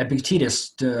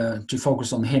 Epictetus, to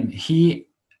focus on him, he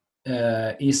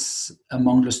is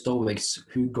among the Stoics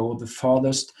who go the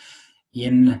farthest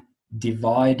in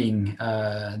dividing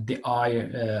the I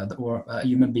or a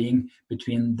human being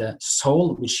between the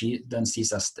soul, which he then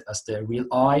sees as the real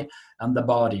I, and the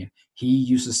body. He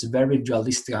uses very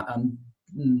dualistic and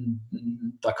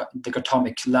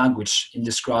dichotomic language in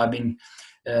describing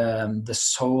the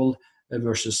soul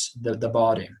versus the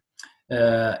body.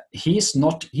 He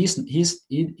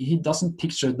doesn't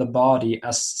picture the body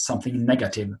as something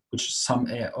negative, which some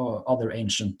other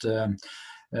ancient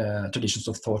traditions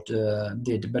of thought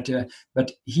did,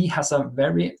 but he has a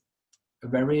very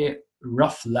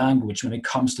rough language when it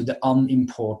comes to the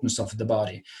unimportance of the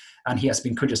body, and he has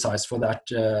been criticized for that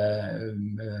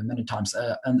many times.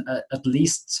 And at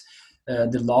least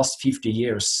the last 50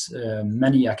 years,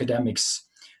 many academics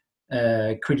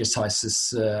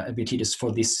criticizes Epictetus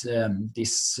for this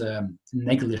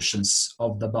negligence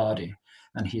of the body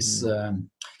and his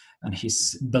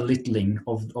belittling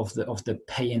of the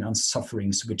pain and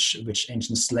sufferings which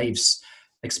ancient slaves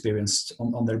experienced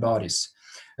on their bodies.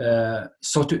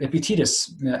 So to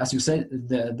Epictetus, as you say,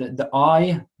 the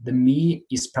I, the me,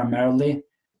 is primarily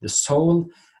the soul,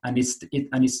 and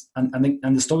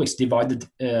the Stoics divided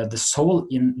the soul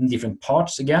in different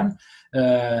parts again.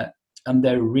 And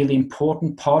the really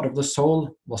important part of the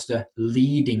soul was the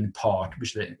leading part,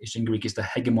 which in Greek is the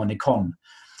hegemonikon,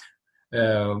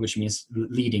 which means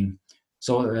leading.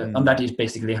 So, and that is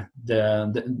basically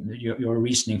your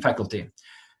reasoning faculty.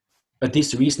 But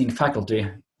this reasoning faculty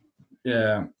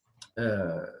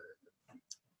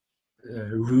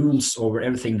rules over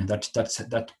everything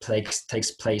that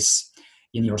takes place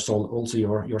in your soul. Also,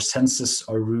 your senses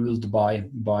are ruled by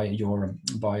your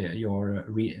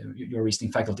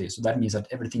reasoning faculty. So that means that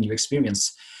everything you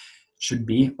experience should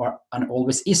be and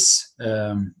always is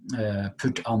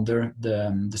put under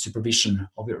the supervision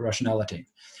of your rationality.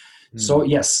 So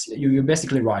yes, you're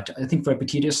basically right. I think for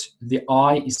Epictetus, the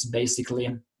I is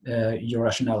basically your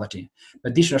rationality.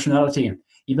 But this rationality,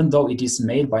 even though it is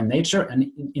made by nature and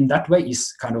in that way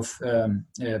is kind of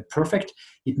perfect,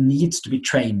 it needs to be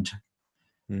trained.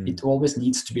 It always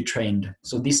needs to be trained.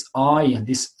 So this I,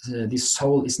 this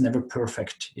soul is never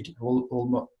perfect. It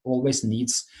always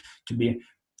needs to be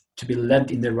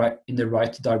led in the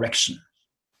right direction,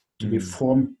 to be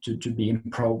formed, to be in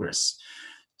progress.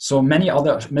 So many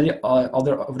other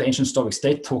of the ancient Stoics,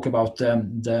 they talk about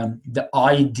the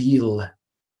ideal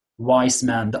wise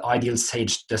man, the ideal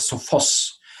sage, the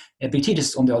sophos.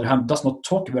 Epictetus, on the other hand, does not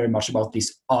talk very much about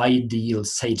this ideal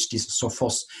sage, this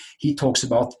sophos. He talks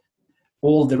about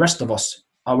all the rest of us,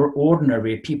 our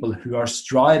ordinary people who are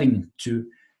striving to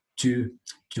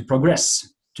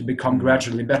progress, to become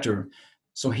gradually better.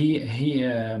 So he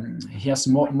has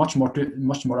much more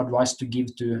advice to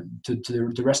give to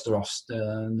the rest of us,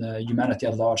 the humanity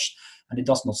at large, and he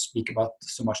does not speak about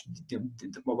so much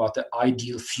about the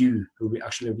ideal few who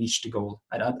actually reach the goal.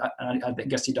 And I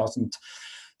guess he doesn't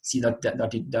see that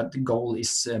the goal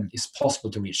is possible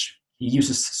to reach. He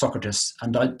uses Socrates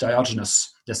and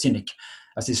Diogenes, the cynic,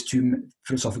 as his two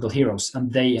philosophical heroes,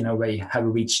 and they, in a way, have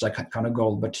reached that kind of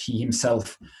goal. But he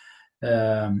himself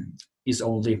is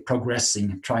only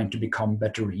progressing, trying to become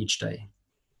better each day.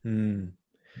 And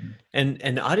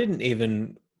I didn't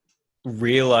even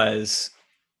realize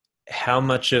how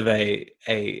much of a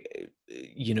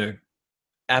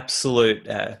absolute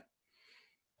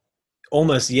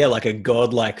almost like a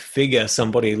godlike figure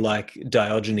somebody like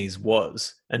Diogenes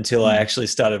was until I actually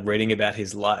started reading about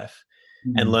his life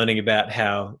and learning about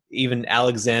how even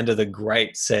Alexander the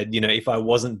Great said, if I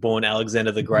wasn't born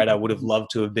Alexander the Great, I would have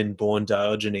loved to have been born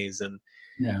Diogenes. And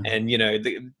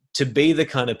to be the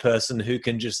kind of person who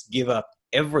can just give up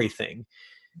everything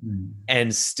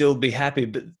and still be happy.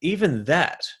 But even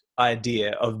that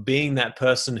idea of being that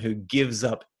person who gives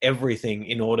up everything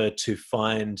in order to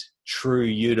find true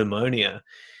eudaimonia,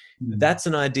 that's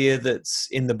an idea that's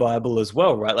in the Bible as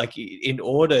well, right? Like, in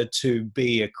order to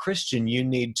be a Christian, you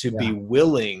need to be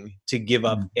willing to give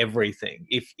up everything.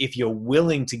 If you're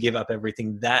willing to give up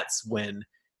everything, that's when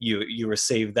you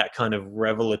receive that kind of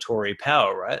revelatory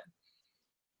power, right?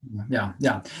 Yeah,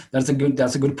 that's a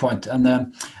good point.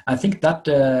 And I think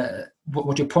that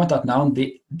what you point out now,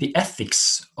 the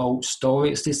ethics of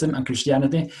Stoicism and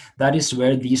Christianity, that is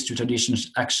where these two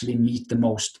traditions actually meet the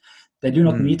most. They do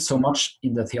not meet so much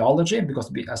in the theology,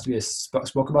 because as we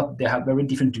spoke about, they have very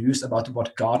different views about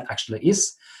what God actually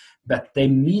is. But they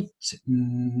meet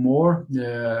more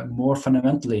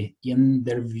fundamentally in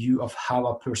their view of how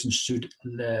a person should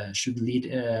lead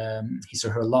his or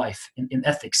her life in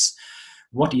ethics.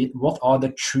 What are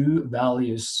the true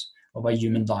values of a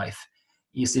human life?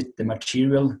 Is it the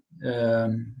material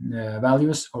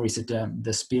values, or is it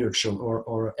the spiritual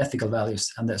or ethical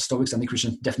values? And the Stoics and the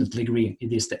Christians definitely agree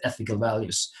it is the ethical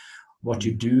values, what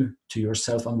you do to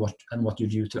yourself and what you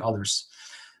do to others.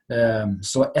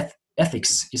 So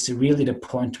ethics is really the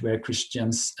point where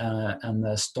Christians and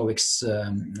the Stoics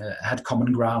had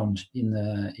common ground in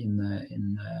the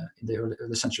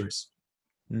early centuries.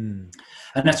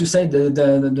 And as you say,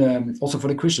 the also for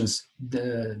the Christians,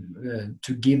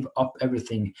 to give up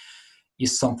everything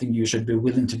is something you should be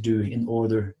willing to do in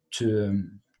order to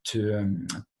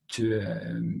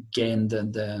gain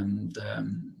the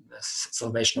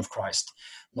salvation of Christ,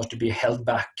 not to be held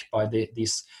back by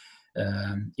these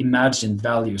imagined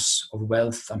values of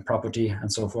wealth and property and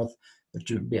so forth, but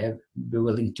to be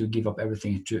willing to give up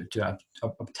everything to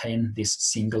obtain this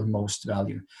single most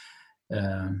value.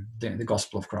 The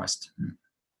gospel of Christ.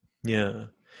 Yeah.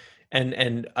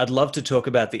 And I'd love to talk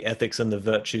about the ethics and the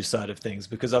virtue side of things,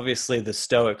 because obviously the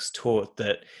Stoics taught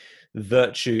that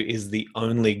virtue is the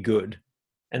only good.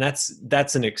 And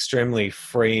that's an extremely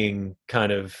freeing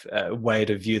kind of way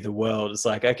to view the world. It's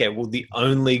like, okay, well, the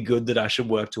only good that I should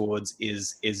work towards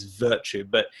is virtue.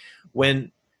 But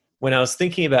when I was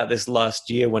thinking about this last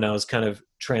year, when I was kind of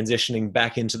transitioning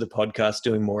back into the podcast,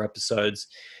 doing more episodes,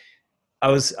 I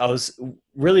was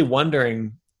really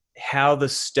wondering how the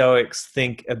Stoics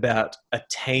think about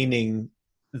attaining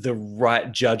the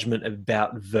right judgment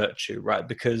about virtue, right?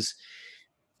 Because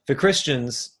for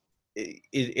Christians,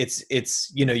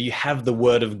 it's you have the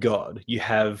Word of God, you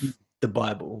have the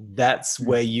Bible. That's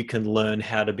where you can learn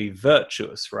how to be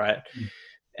virtuous, right?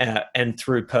 And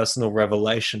through personal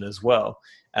revelation as well.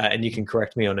 And you can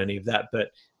correct me on any of that,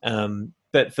 but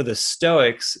for the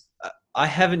Stoics, I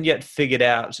haven't yet figured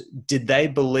out, did they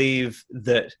believe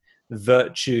that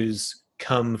virtues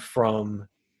come from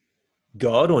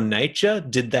God or nature?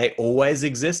 Did they always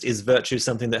exist? Is virtue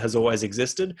something that has always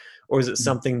existed? Or is it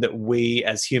something that we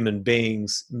as human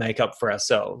beings make up for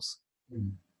ourselves?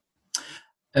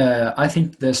 I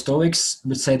think the Stoics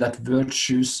would say that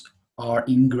virtues are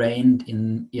ingrained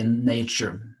in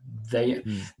nature. They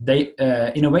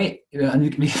in a way,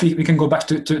 and we can go back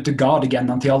to God again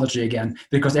and theology again,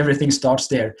 because everything starts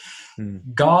there.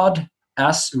 God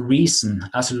as reason,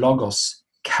 as logos,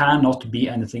 cannot be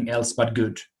anything else but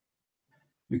good.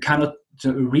 You cannot,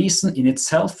 reason in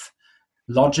itself,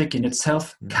 logic in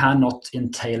itself cannot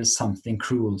entail something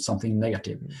cruel, something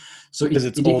negative. So because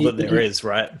it's all that there is,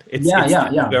 right? It's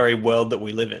the very world that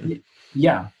we live in.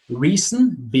 Yeah,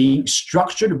 reason, being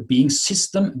structured, being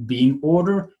system, being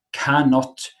order,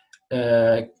 cannot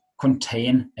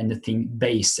contain anything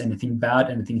base, anything bad,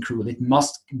 anything cruel. It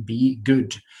must be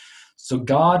good. So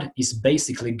God is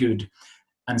basically good.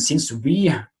 And since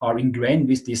we are ingrained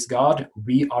with this God,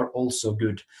 we are also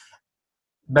good.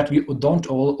 But we don't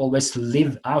always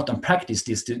live out and practice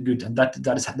this good. And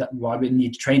that is why we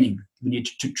need training. We need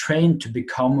to train to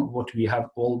become what we have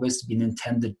always been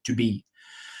intended to be.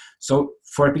 So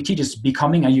for Epictetus,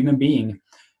 becoming a human being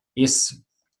is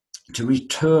to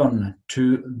return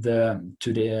to the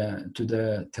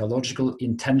theological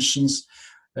intentions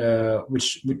from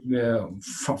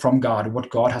God, what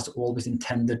God has always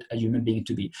intended a human being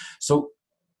to be. So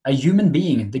a human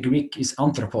being, the Greek is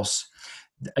anthropos.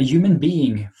 A human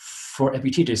being for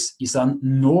Epictetus is a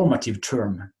normative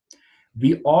term.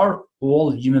 We are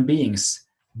all human beings,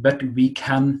 but we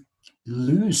can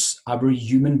lose our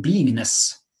human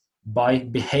beingness by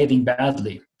behaving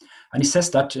badly. And he says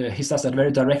that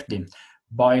very directly.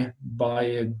 By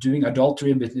doing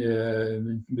adultery with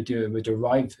your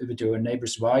wife, with your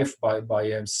neighbor's wife,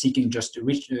 by seeking just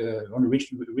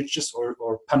riches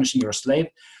or punishing your slave,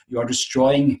 you are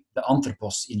destroying the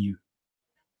anthropos in you.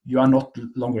 You are not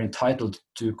longer entitled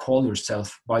to call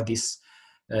yourself by this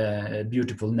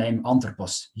beautiful name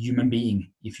anthropos, human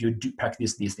being, if you do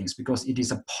practice these things, because it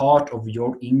is a part of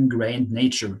your ingrained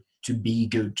nature to be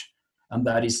good, and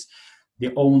that is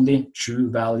the only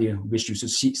true value which you should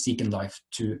seek in life,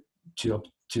 to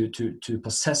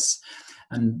possess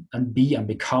and be and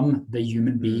become the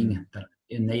human being that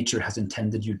in nature has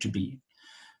intended you to be.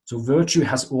 So virtue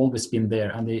has always been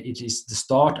there, and it is the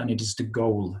start and it is the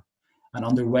goal. And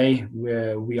on the way,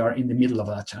 where we are in the middle of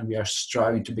that, and we are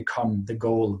striving to become the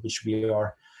goal which we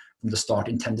are from the start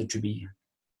intended to be.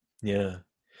 Yeah.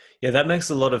 Yeah, that makes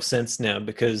a lot of sense now,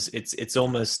 because it's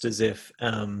almost as if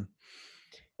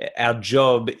our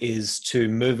job is to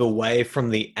move away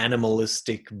from the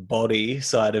animalistic body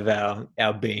side of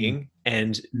our being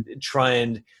and try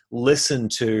and listen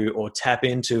to or tap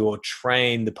into or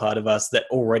train the part of us that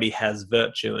already has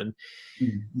virtue. And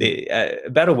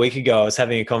about a week ago, I was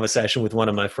having a conversation with one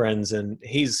of my friends, and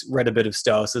he's read a bit of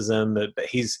Stoicism, but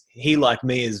he like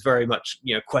me is very much,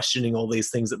 you know, questioning all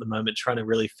these things at the moment, trying to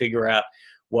really figure out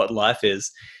what life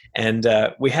is. And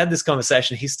we had this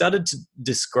conversation. He started to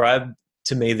describe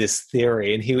to me this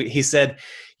theory, and he said,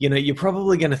 you know, you're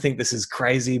probably going to think this is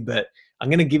crazy, but I'm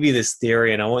going to give you this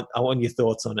theory, and I want your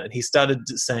thoughts on it. And he started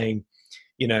saying,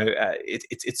 you know,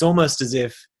 it's almost as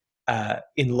if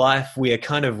in life we are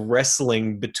kind of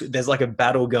wrestling between, there's like a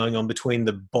battle going on between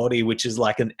the body, which is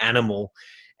like an animal,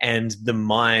 and the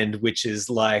mind, which is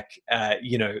like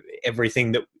you know,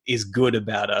 everything that is good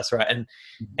about us, right? And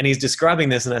he's describing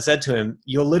this, and I said to him,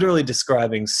 you're literally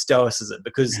describing Stoicism,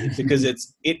 because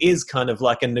it is kind of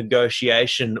like a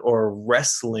negotiation or a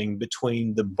wrestling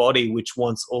between the body, which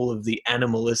wants all of the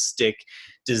animalistic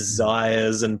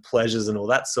desires and pleasures and all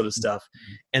that sort of stuff,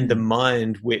 and the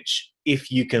mind, which,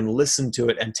 if you can listen to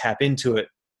it and tap into it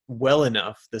well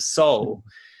enough, the soul,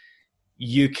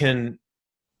 you can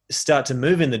start to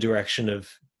move in the direction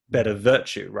of better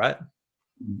virtue, right?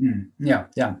 Yeah,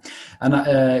 and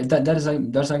that's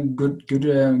a good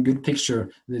picture.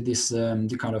 This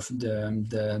the kind of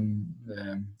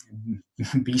the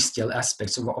bestial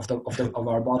aspects of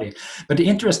our body. But the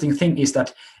interesting thing is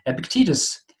that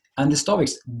Epictetus and the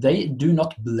Stoics, they do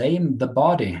not blame the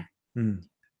body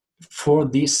for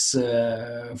this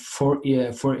for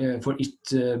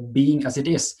it being as it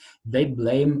is. They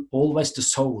blame always the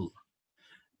soul,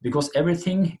 because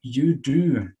everything you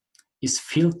do is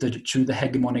filtered through the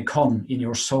hegemonic con in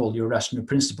your soul, your rational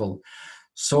principle.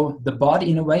 So the body,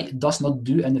 in a way, does not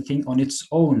do anything on its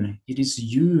own. It is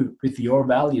you with your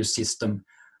value system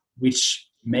which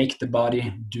make the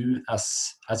body do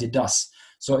as it does.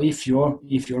 So if your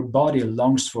body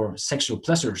longs for sexual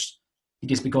pleasures,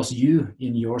 it is because you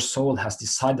in your soul has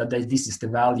decided that this is the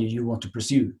value you want to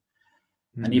pursue.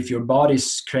 And if your body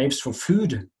craves for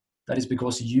food, that is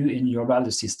because you in your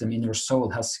value system, in your soul,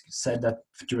 has said that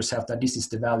to yourself that this is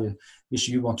the value which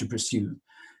you want to pursue.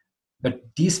 But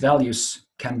these values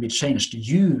can be changed.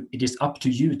 It is up to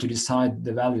you to decide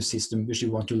the value system which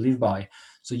you want to live by.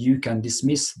 So you can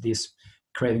dismiss this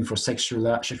craving for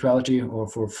sexuality or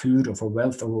for food or for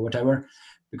wealth or whatever,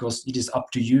 because it is up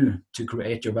to you to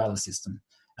create your value system.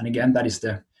 And again, that is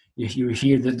you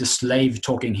hear the slave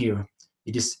talking here.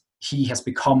 It is, he has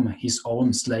become his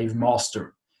own slave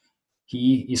master.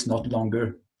 He is not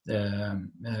longer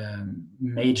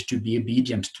made to be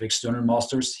obedient to external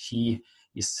masters. He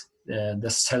is the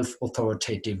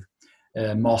self-authoritative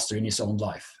master in his own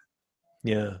life.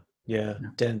 Yeah.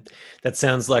 Dan, that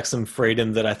sounds like some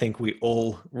freedom that I think we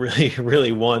all really,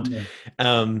 really want.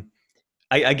 Yeah.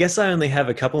 I guess I only have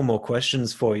a couple more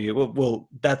questions for you. Well,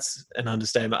 that's an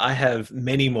understatement. I have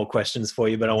many more questions for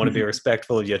you, but I want to be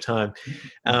respectful of your time.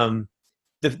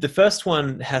 The first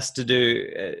one has to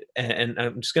do, and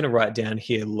I'm just going to write down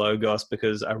here logos,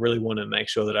 because I really want to make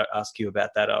sure that I ask you about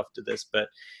that after this. But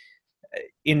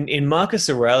in Marcus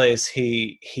Aurelius,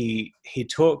 he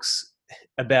talks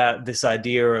about this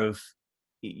idea of,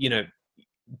 you know,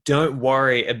 don't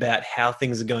worry about how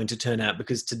things are going to turn out,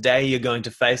 because today you're going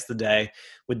to face the day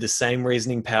with the same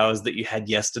reasoning powers that you had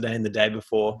yesterday and the day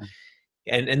before.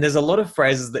 And there's a lot of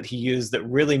phrases that he used that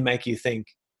really make you think,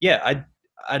 yeah,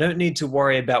 I don't need to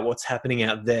worry about what's happening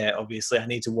out there. Obviously, I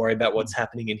need to worry about what's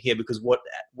happening in here, because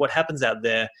what happens out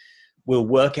there will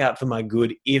work out for my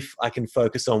good if I can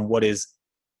focus on what is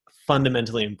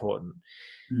fundamentally important.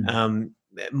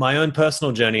 My own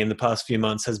personal journey in the past few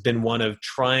months has been one of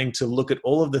trying to look at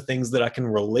all of the things that I can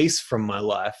release from my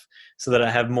life, so that I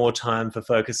have more time for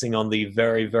focusing on the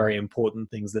very, very important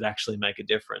things that actually make a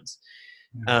difference.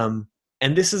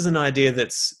 And this is an idea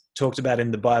that's talked about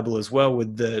in the Bible as well,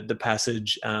 with the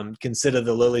passage, consider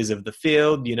the lilies of the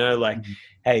field, you know, like,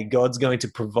 hey, God's going to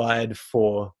provide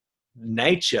for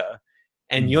nature,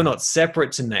 and you're not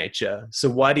separate to nature. So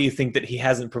why do you think that he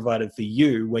hasn't provided for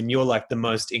you when you're like the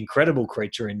most incredible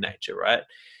creature in nature, right?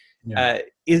 Yeah.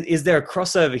 Is there a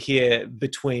crossover here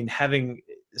between having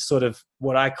sort of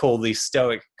what I call the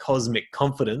Stoic cosmic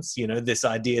confidence, this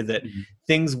idea that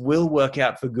things will work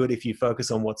out for good if you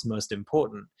focus on what's most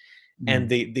important, and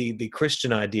the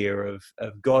Christian idea of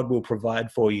God will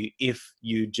provide for you if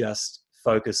you just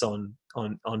focus on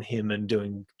him and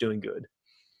doing good?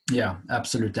 Yeah,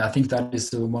 absolutely. I think that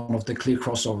is one of the clear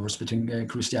crossovers between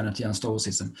Christianity and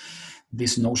Stoicism.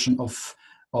 This notion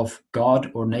of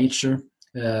God or nature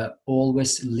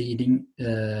always leading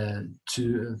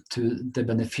to the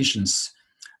beneficence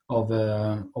of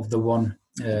the one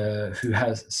who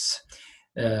has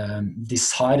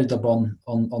decided upon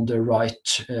on the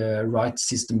right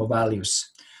system of values.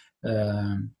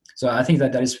 So I think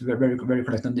that is very, very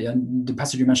correct. And the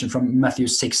passage you mentioned from Matthew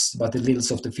 6 about the lilies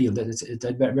of the field, it's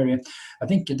very. I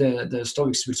think the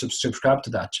Stoics will subscribe to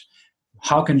that.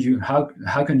 How can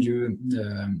you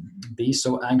be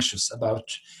so anxious about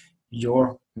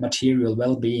your material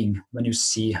well-being when you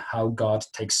see how God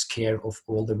takes care of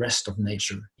all the rest of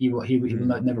nature? He will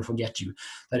not, never forget you.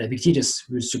 That Epictetus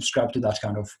will subscribe to that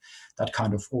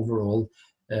kind of overall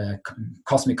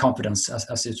cosmic confidence,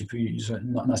 as you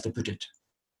nicely put it.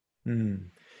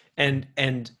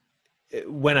 And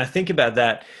when I think about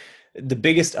that, the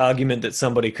biggest argument that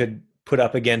somebody could put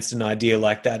up against an idea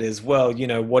like that is, well,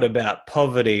 what about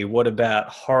poverty? What about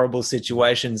horrible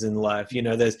situations in life?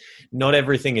 There's not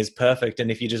everything is perfect. And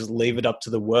if you just leave it up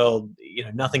to the world,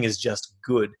 nothing is just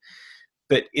good.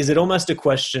 But is it almost a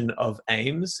question of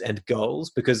aims and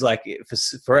goals? Because like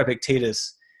for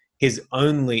Epictetus, his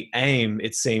only aim,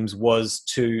 it seems, was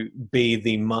to be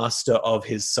the master of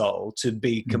his soul, to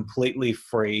be completely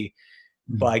free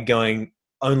by going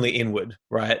only inward,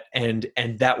 right? And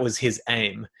that was his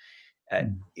aim.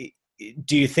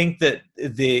 Do you think that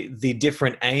the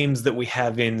different aims that we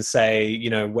have in, say,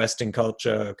 Western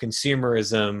culture,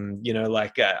 consumerism,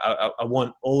 I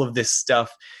want all of this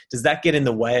stuff, does that get in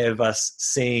the way of us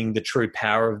seeing the true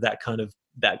power of that kind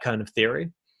of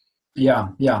theory? Yeah,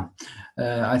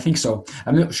 I think so.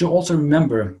 I mean, we should also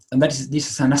remember, and this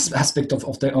is an aspect of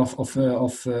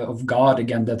God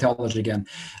again, the theology again.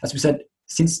 As we said,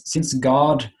 since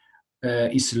God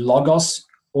is logos,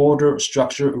 order,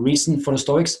 structure, reason for the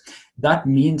Stoics, that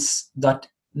means that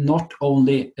not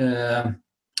only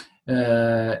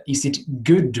is it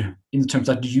good in terms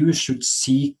that you should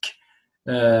seek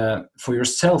for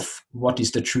yourself what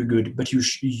is the true good, but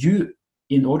you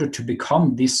in order to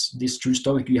become this true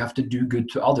Stoic, you have to do good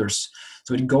to others.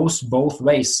 So it goes both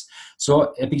ways.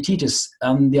 So Epictetus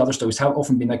and the other Stoics have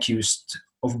often been accused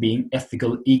of being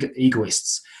ethical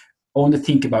egoists, only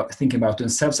think about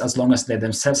themselves as long as they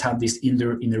themselves have this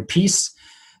inner peace,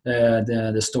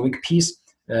 the Stoic peace.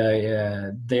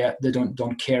 They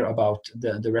don't care about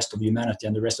the rest of humanity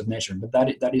and the rest of nature. But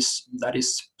that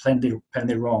is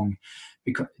plainly wrong,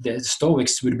 because the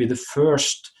Stoics would be the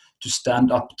first to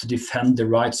stand up to defend the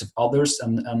rights of others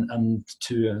and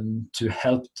to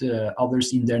help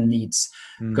others in their needs,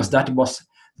 because that was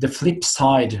the flip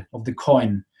side of the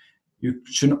coin. You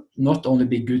should not only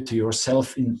be good to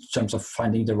yourself in terms of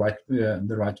finding the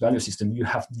right value system.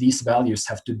 These values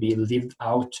have to be lived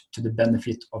out to the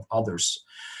benefit of others.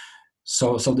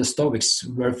 So the Stoics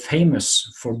were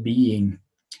famous for being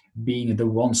the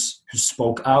ones who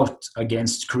spoke out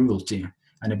against cruelty.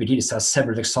 And Epictetus has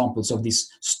several examples of these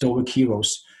Stoic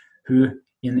heroes who,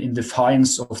 in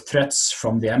defiance of threats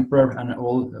from the emperor and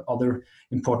all other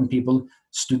important people,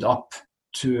 stood up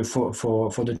for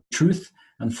the truth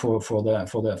and for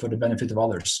the benefit of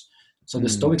others. So the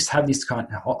Stoics have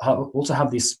also have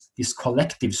this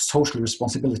collective social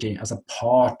responsibility as a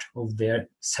part of their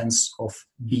sense of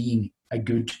being a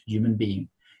good human being.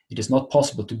 It is not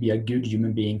possible to be a good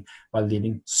human being by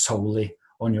living solely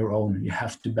on your own. You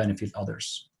have to benefit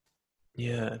others.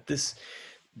 Yeah,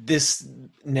 this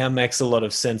now makes a lot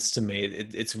of sense to me.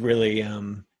 It's really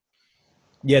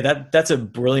that's a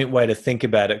brilliant way to think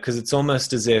about it, because it's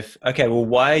almost as if, okay, well,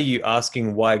 why are you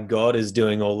asking why God is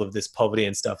doing all of this poverty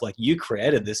and stuff? Like, you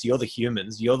created this, you're the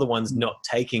humans, you're the ones not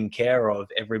taking care of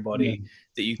everybody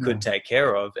that you could take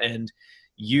care of, and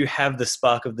you have the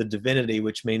spark of the divinity,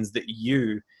 which means that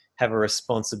you have a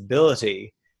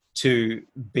responsibility to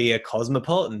be a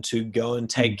cosmopolitan, to go and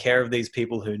take care of these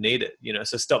people who need it.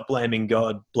 So stop blaming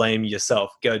God, blame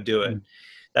yourself, go do it.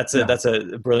 That's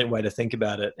a brilliant way to think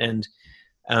about it. And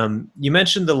you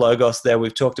mentioned the logos there.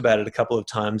 We've talked about it a couple of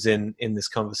times in this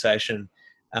conversation.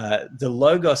 the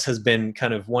logos has been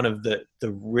kind of one of the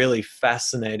really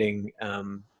fascinating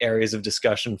areas of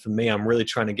discussion for me. I'm really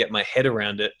trying to get my head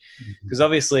around it, because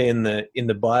obviously in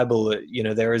the Bible,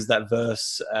 there is that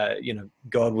verse,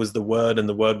 God was the Word and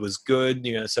the Word was good.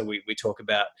 So we talk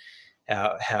about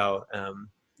how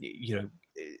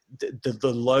the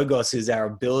logos is our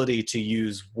ability to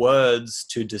use words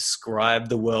to describe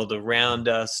the world around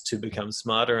us, to become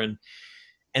smarter.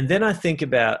 And then I think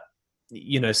about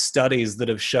studies that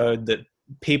have showed that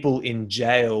people in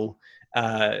jail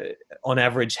on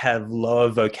average have lower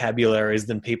vocabularies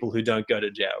than people who don't go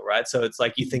to jail, right? So it's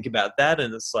like you think about that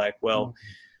and it's like, well,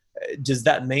 does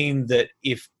that mean that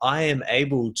if I am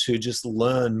able to just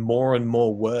learn more and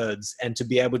more words and to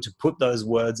be able to put those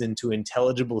words into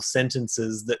intelligible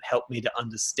sentences that help me to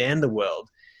understand the world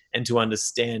and to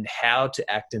understand how to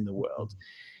act in the world,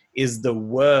 is the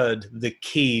word the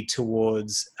key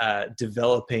towards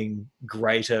developing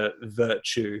greater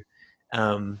virtue?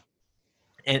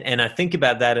 And I think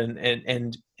about that,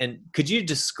 and could you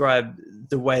describe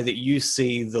the way that you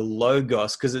see the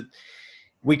logos? Because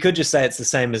we could just say it's the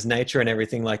same as nature and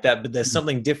everything like that, but there's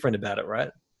something different about it,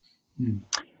 right?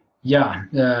 Yeah,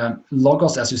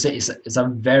 logos, as you say, is a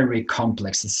very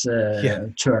complex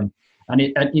term, and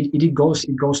it goes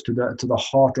to the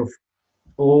heart of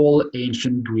all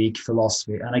ancient Greek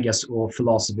philosophy, and I guess all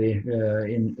philosophy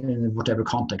in whatever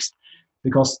context,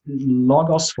 because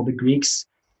logos for the Greeks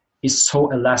is so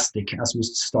elastic, as we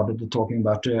started talking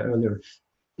about earlier.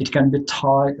 It can be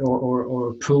tied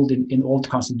or pulled in all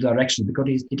kinds of directions,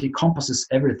 because it encompasses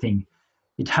everything.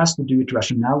 It has to do with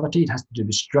rationality, it has to do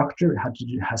with structure, it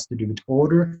has to do with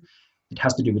order, it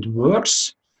has to do with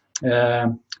words.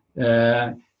 And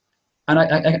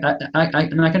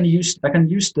I can use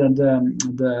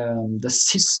the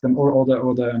system or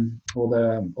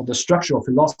the structure of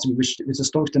philosophy which the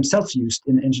Stoics themselves used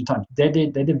in ancient times. They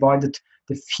divided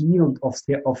the field of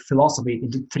philosophy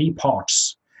into three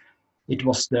parts. It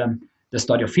was the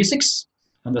study of physics,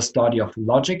 and the study of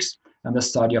logics, and the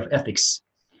study of ethics.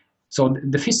 So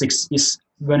the physics is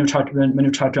when you try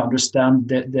to understand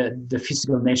the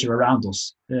physical nature around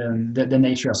us, the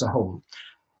nature as a whole.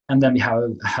 And then we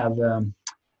have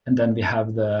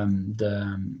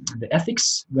the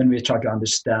ethics, when we try to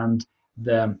understand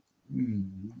the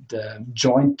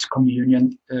joint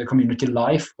community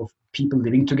life of people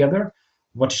living together,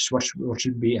 what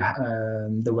should be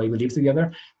the way we live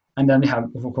together. And then we have,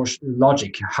 of course,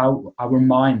 logic, how our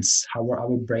minds, how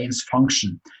our brains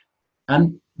function.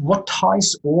 And what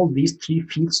ties all these three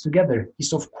fields together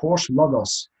is, of course,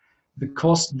 logos,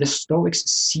 because the Stoics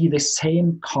see the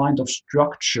same kind of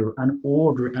structure and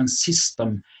order and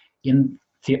system in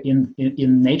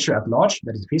nature at large,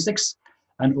 that is physics,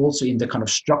 and also in the kind of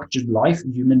structured life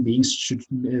human beings should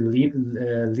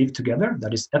live together,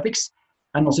 that is ethics,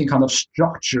 and also in kind of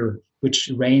structure which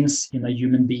reigns in a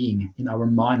human being, in our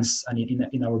minds and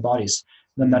in our bodies,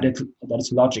 then that is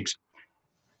logic.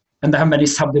 And they have many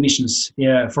subdivisions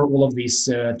for all of these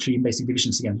three basic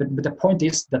divisions again. But the point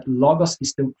is that logos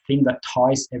is the thing that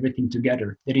ties everything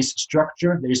together. There is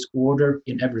structure, there is order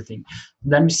in everything.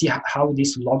 Then we see how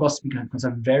this logos becomes a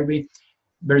very,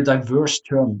 very diverse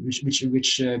term, which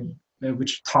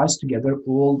ties together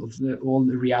all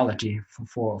the reality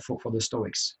for the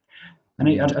Stoics. And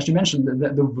as you mentioned,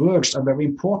 the words are very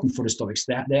important for the Stoics.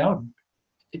 They are,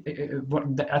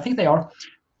 I think they are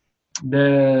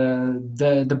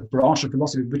the branch of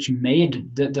philosophy which made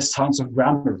the science of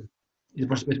grammar. It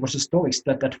was the Stoics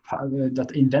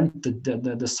that invented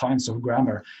the science of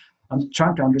grammar, and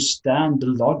trying to understand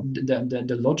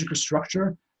the logical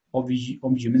structure of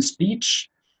human speech,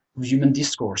 of human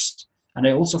discourse. And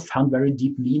I also found very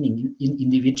deep meaning in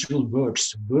individual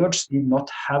words. Words did not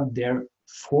have their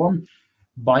form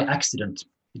by accident.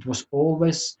 It was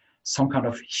always some kind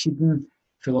of hidden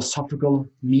philosophical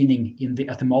meaning in the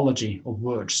etymology of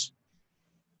words.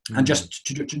 And just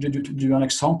to do an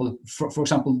example, for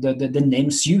example, the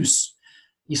name Zeus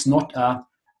is not a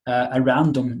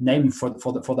random name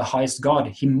for the highest god.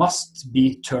 He must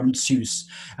be termed Zeus.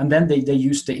 And then they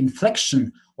use the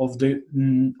inflection of the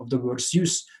word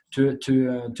Zeus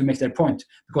to make their point,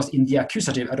 because in the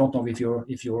accusative, I don't know if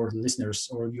your listeners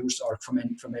or viewers are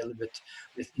familiar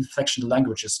with inflection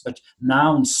languages, but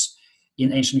nouns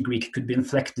in ancient Greek could be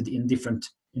inflected in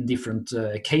different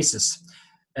cases,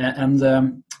 and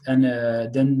the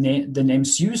name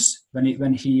Zeus,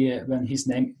 when his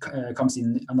name comes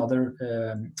in another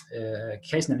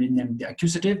case, named the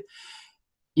accusative,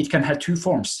 it can have two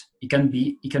forms. It can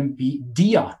be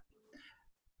dia,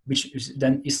 which is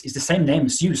the same name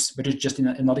as Zeus, but it's just in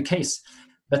another case.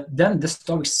 But then the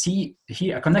Stoics see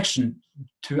here a connection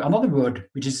to another word,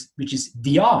 which is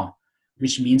dia,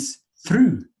 which means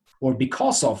through or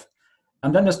because of.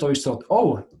 And then the Stoics thought,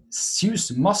 oh,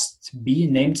 Zeus must be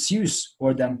named Zeus,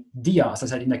 or then dia, as I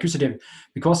said, in accusative,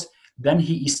 because then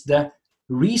he is the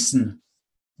reason,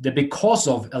 the because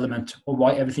of element of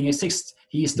why everything exists.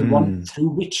 He is the one through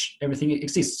which everything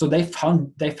exists. So they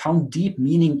found deep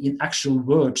meaning in actual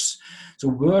words. So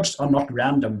words are not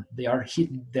random. They are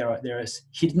hidden. There is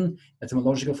hidden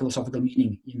etymological, philosophical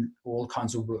meaning in all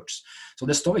kinds of words. So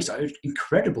the Stoics are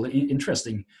incredibly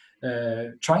interesting,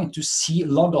 trying to see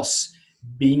logos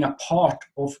being a part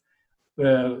of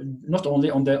not only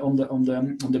on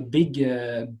the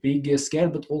big scale,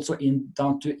 but also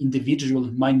down to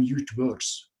individual minute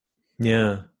words.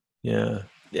 Yeah.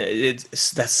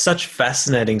 That's such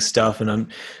fascinating stuff, and I'm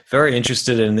very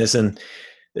interested in this. And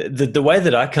the way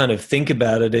that I kind of think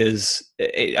about it is,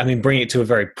 I mean, bring it to a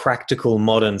very practical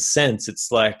modern sense.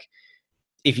 It's like,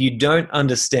 if you don't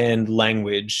understand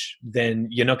language, then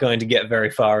you're not going to get very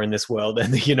far in this world,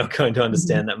 and you're not going to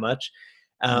understand that much.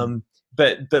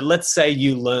 But let's say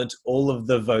you learnt all of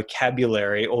the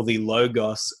vocabulary or the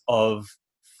logos of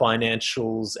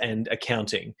financials and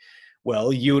accounting.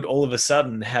 Well, you would all of a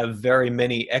sudden have very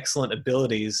many excellent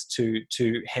abilities to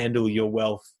handle your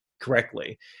wealth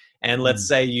correctly. And let's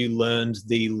say you learned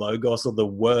the logos or the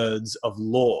words of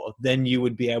law, then you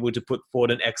would be able to put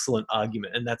forward an excellent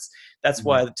argument. And that's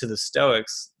why to the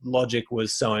Stoics, logic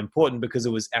was so important, because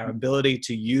it was our ability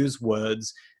to use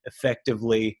words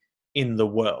effectively in the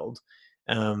world.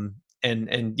 And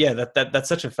yeah, that's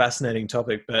such a fascinating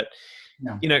topic. But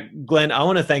you know, Glenn, I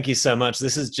want to thank you so much.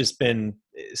 This has just been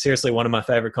seriously one of my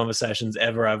favorite conversations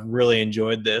ever. I've really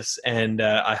enjoyed this, and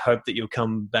I hope that you'll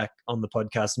come back on the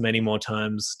podcast many more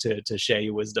times to share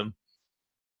your wisdom.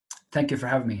 Thank you for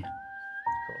having me. Of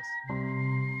course.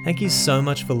 Thank you so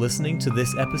much for listening to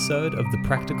this episode of the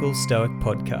Practical Stoic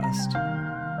Podcast.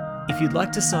 If you'd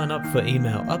like to sign up for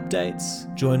email updates,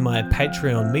 join my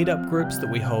Patreon meetup groups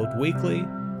that we hold weekly,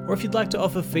 or if you'd like to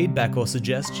offer feedback or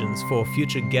suggestions for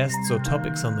future guests or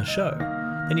topics on the show,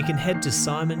 then you can head to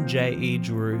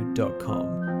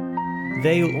simonjedrew.com.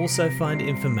 There you'll also find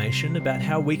information about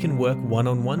how we can work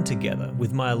one-on-one together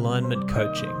with my alignment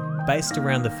coaching, based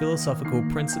around the philosophical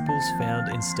principles found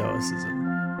in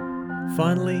Stoicism.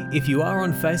 Finally, if you are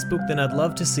on Facebook, then I'd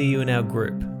love to see you in our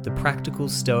group, the Practical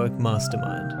Stoic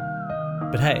Mastermind.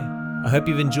 But hey, I hope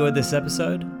you've enjoyed this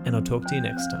episode, and I'll talk to you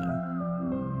next time.